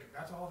 Isaac, and Jacob.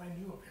 That's all they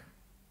knew of him.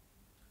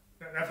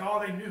 That's all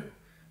they knew.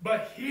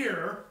 But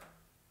here,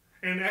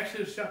 in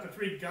Exodus chapter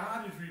 3,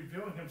 God is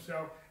revealing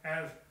himself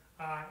as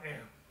I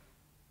am.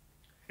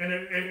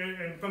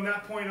 And from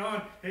that point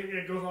on,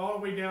 it goes all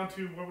the way down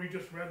to what we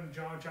just read in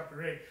John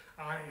chapter 8.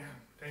 I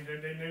am.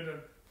 They knew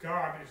that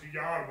God, as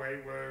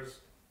Yahweh, was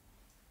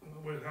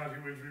how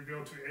he was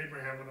revealed to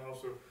Abraham and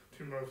also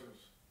to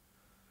Moses.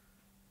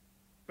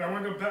 But I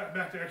want to go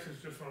back to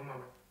Exodus just for a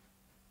moment.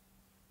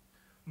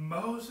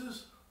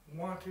 Moses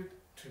wanted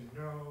to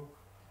know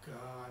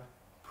God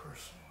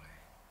personally.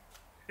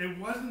 It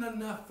wasn't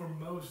enough for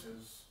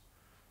Moses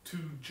to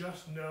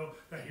just know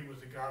that he was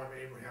the God of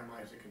Abraham,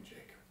 Isaac, and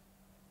Jacob.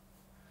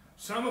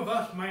 Some of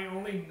us might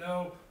only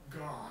know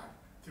God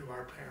through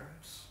our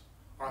parents,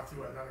 or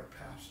through another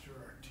pastor,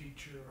 or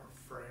teacher, or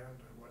friend,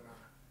 or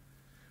whatnot.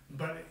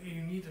 But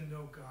you need to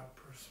know God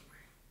personally.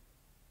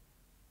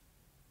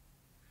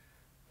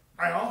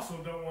 I also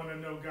don't want to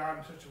know God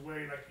in such a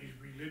way like these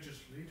religious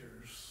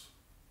leaders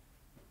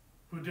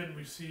who didn't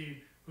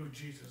receive who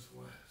Jesus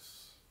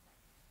was.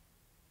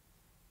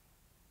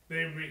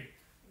 They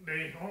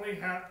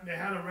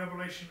had a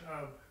revelation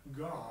of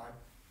God,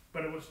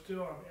 but it was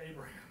still of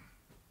Abraham,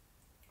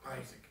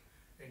 Isaac,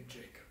 and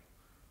Jacob.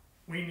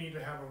 We need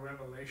to have a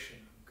revelation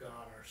of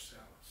God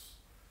ourselves.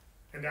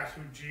 And that's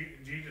who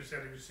Jesus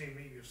said, if you've seen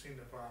me, you've seen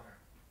the Father.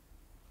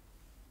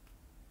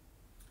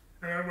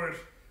 In other words,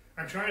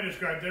 I'm trying to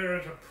describe there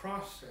is a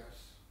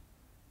process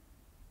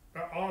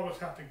that all of us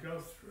have to go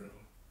through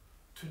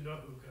to know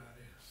who God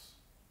is.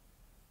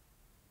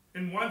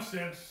 In one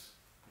sense,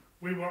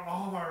 the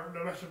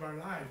rest of our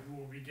lives, we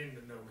will begin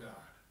to know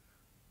God.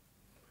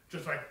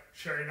 Just like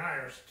Sherry and I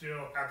are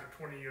still, after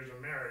 20 years of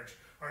marriage,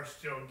 are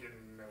still getting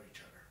to know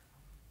each other.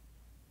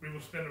 We will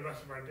spend the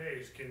rest of our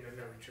days getting to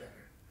know each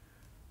other.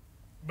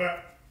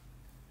 But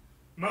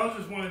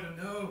Moses wanted to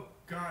know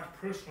God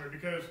personally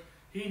because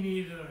he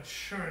needed an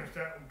assurance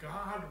that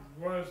God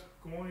was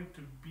going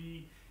to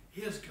be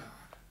his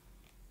God.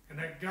 And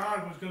that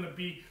God was going to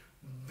be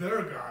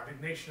their God,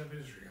 the nation of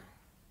Israel.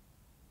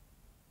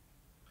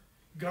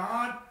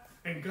 God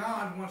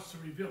wants to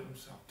reveal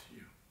himself to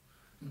you.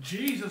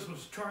 Jesus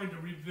was trying to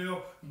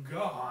reveal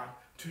God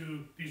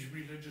to these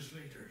religious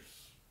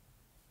leaders.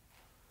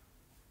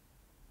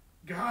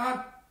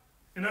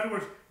 In other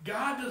words,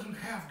 God doesn't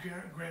have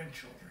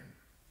grandchildren.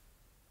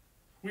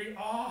 We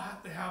all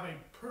have to have a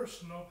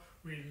personal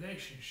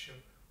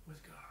relationship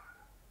with God.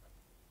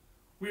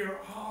 We are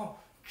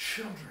all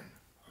children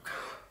of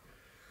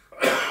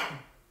God.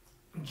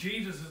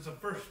 Jesus is the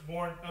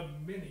firstborn of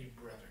many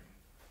brethren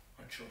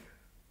or children.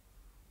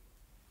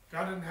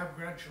 God doesn't have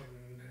grandchildren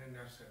in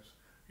that sense.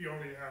 He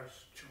only has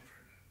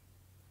children.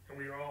 And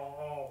we are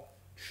all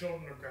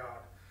children of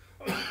God.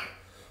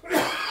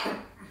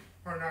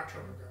 Are not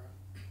children of God.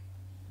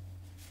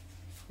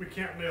 We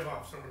can't live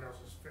off someone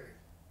else's faith.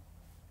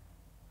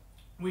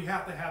 We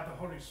have to have the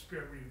Holy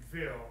Spirit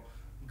reveal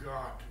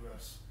God to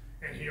us.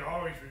 And he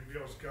always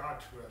reveals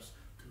God to us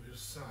through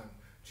his Son,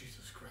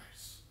 Jesus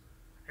Christ.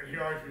 And he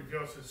always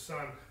reveals his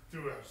Son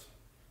through us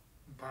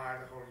by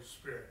the Holy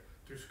Spirit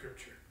through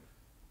Scripture.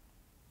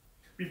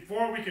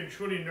 Before we can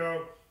truly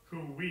know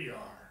who we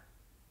are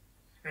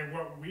and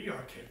what we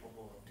are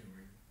capable of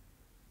doing,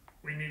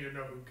 we need to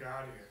know who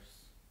God is.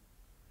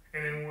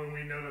 And then when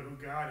we know who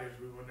God is,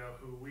 we will know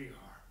who we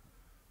are.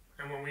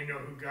 And when we know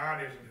who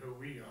God is and who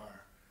we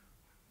are,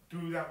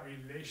 through that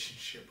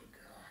relationship with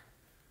God,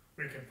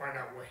 we can find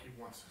out what he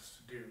wants us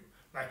to do.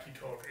 Like he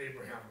told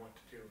Abraham what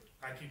to do.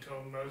 Like he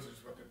told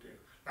Moses what to do.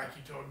 Like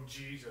he told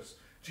Jesus.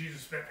 Jesus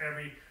spent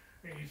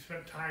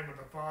time with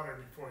the Father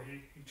before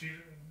Jesus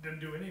didn't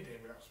do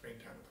anything without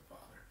spending time with the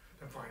Father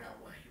to find out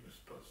what he was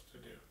supposed to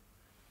do.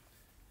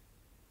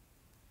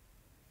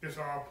 This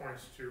all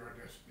points to our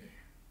destiny.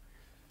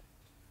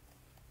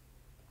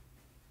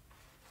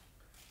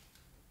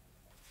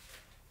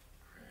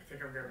 I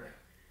think I'm going to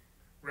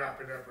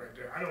wrap it up right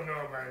there. I don't know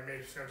if I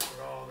made sense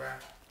with all that.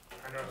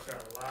 I know I said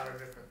a lot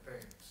of different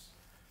things.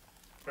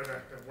 But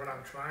what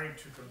I'm trying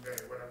to convey,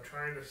 what I'm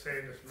trying to say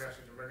in this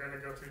message, and we're going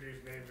to go through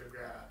these names of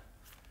God.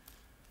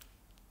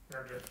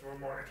 Now just one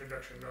more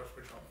introduction notes,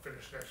 which I'll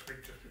finish next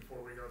week just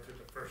before we go to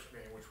the first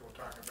name, which we'll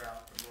talk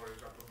about, the Lord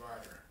is our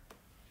provider.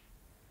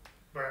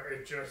 But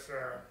it just,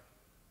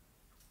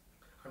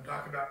 I'm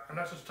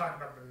not just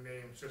talking about the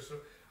names,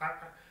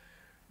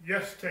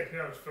 yes, take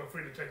notes, feel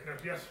free to take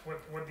notes. Yes,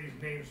 what these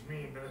names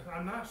mean, but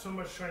I'm not so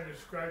much trying to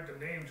describe the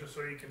name just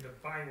so you can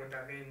define what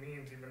that name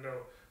means, even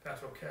though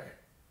that's okay.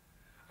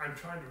 I'm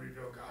trying to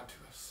reveal God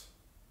to us.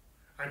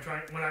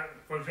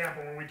 For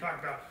example, when we talk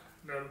about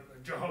the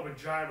Jehovah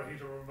Jireh,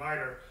 he's a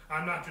provider,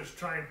 I'm not just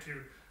trying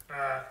to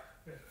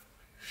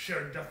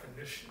share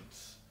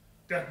definitions.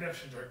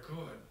 Definitions are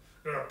good.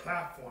 They're a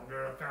platform,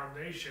 they're a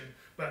foundation,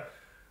 but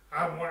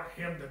I want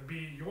him to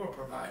be your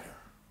provider.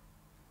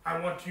 I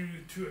want you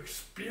to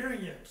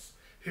experience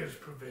his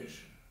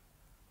provision.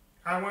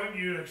 I want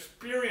you to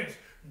experience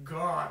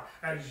God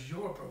as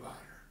your provider.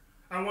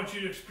 I want you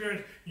to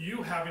experience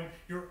you having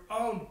your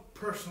own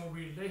personal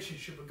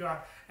relationship with God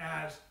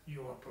as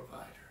your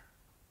provider.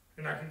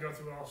 And I can go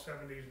through all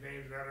 7 of these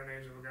names and other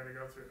names that we're going to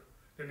go through.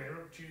 The name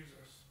of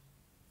Jesus.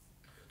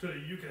 So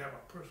that you can have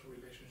a personal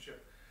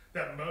relationship.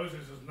 That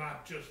Moses is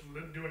not just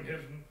doing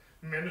his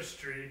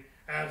ministry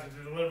as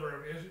a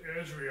deliverer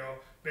of Israel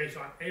based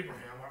on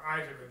Abraham or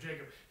Isaac or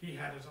Jacob. He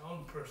had his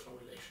own personal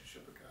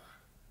relationship with God.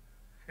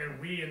 And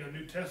we in the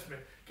New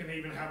Testament can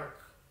even have a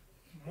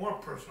more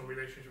personal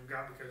relationship with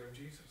God because of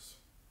Jesus.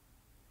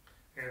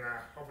 And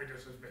hopefully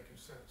this is making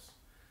sense.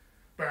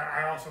 But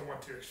I also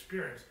want to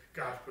experience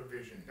God's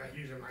provision, that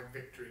he's in my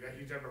victory, that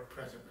he's ever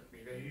present with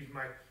me, that he's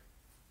my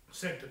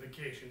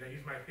sanctification, that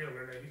he's my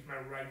healer, that he's my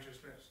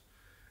righteousness,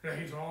 that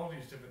he's all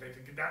these different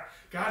things.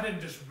 God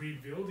didn't just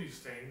reveal these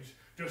things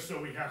just so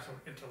we have some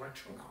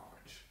intellectual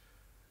knowledge.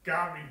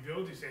 God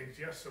revealed these things,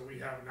 yes, so we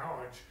have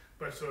knowledge,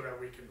 but so that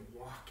we can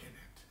walk in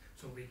it,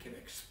 so we can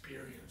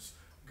experience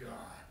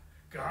God.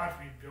 God's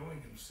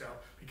revealing himself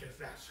because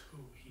that's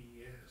who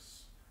he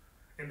is.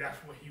 And that's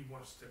what he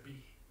wants to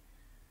be.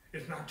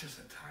 It's not just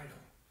a title.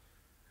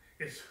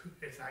 It's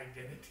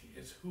identity.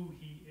 It's who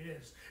he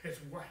is. It's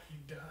what he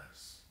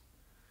does.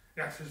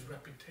 That's his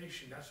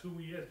reputation. That's who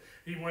he is.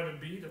 He wanted to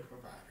be the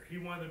provider. He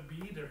wanted to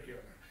be the healer.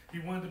 He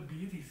wanted to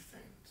be these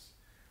things.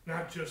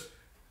 Not just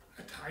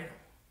a title.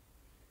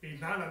 He's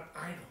not an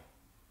idol.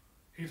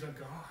 He's a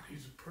God.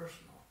 He's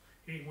personal.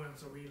 He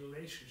wants a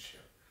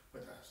relationship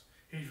with us.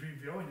 He's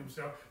revealing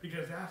himself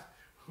because that's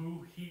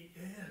who he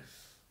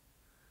is.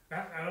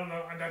 I don't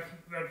know, that's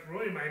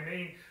really my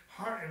main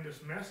heart in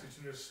this message,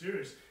 in this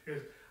series,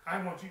 is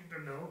I want you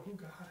to know who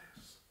God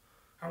is.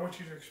 I want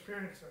you to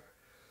experience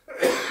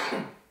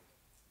that.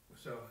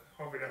 So,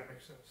 hopefully that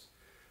makes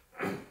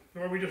sense.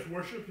 Lord, we just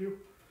worship you.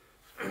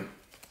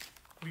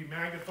 We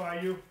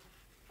magnify you.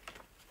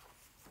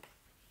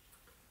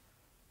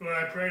 Lord,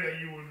 I pray that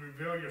you would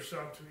reveal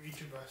yourself to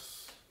each of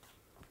us.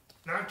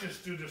 Not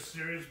just through this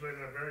series, but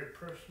in a very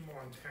personal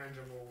and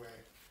tangible way.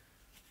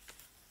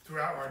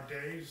 Throughout our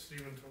days,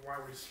 even to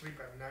while we sleep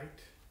at night,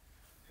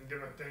 and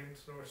different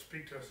things. Lord,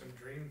 speak to us in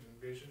dreams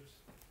and visions.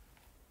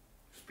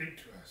 Speak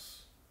to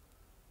us.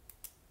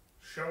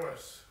 Show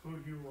us who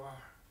you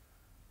are.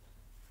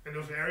 In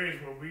those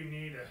areas where we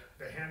need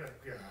the hand of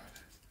God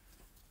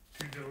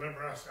to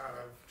deliver us out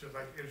of, just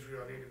like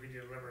Israel needed to be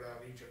delivered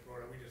out of Egypt,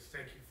 Lord, we just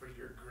thank you for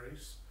your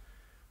grace.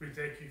 We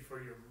thank you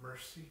for your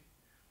mercy.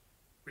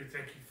 We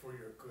thank you for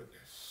your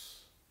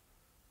goodness.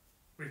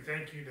 We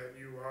thank you that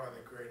you are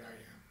the great I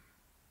am.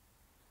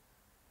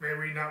 May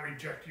we not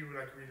reject you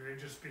like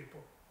religious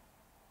people.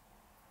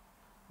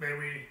 May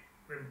we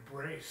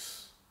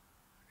embrace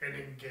and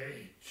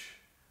engage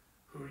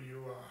who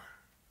you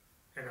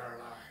are in our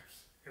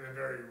lives in a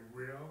very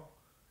real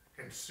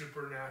and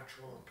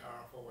supernatural and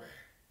powerful way.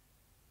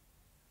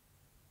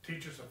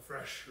 Teach us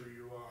afresh who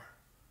you are.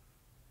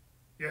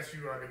 Yes,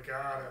 you are the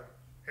God of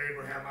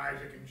Abraham,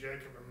 Isaac, and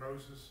Jacob, and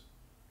Moses.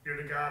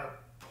 You're the God of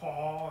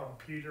Paul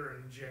and Peter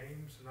and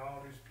James and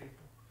all these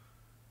people.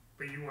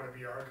 But you want to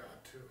be our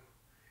God too.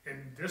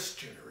 In this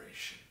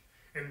generation,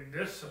 in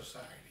this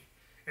society,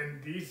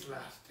 in these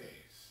last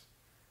days,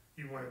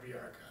 you want to be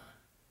our God.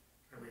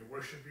 And we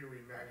worship you, we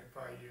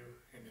magnify you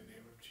in the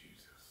name of Jesus.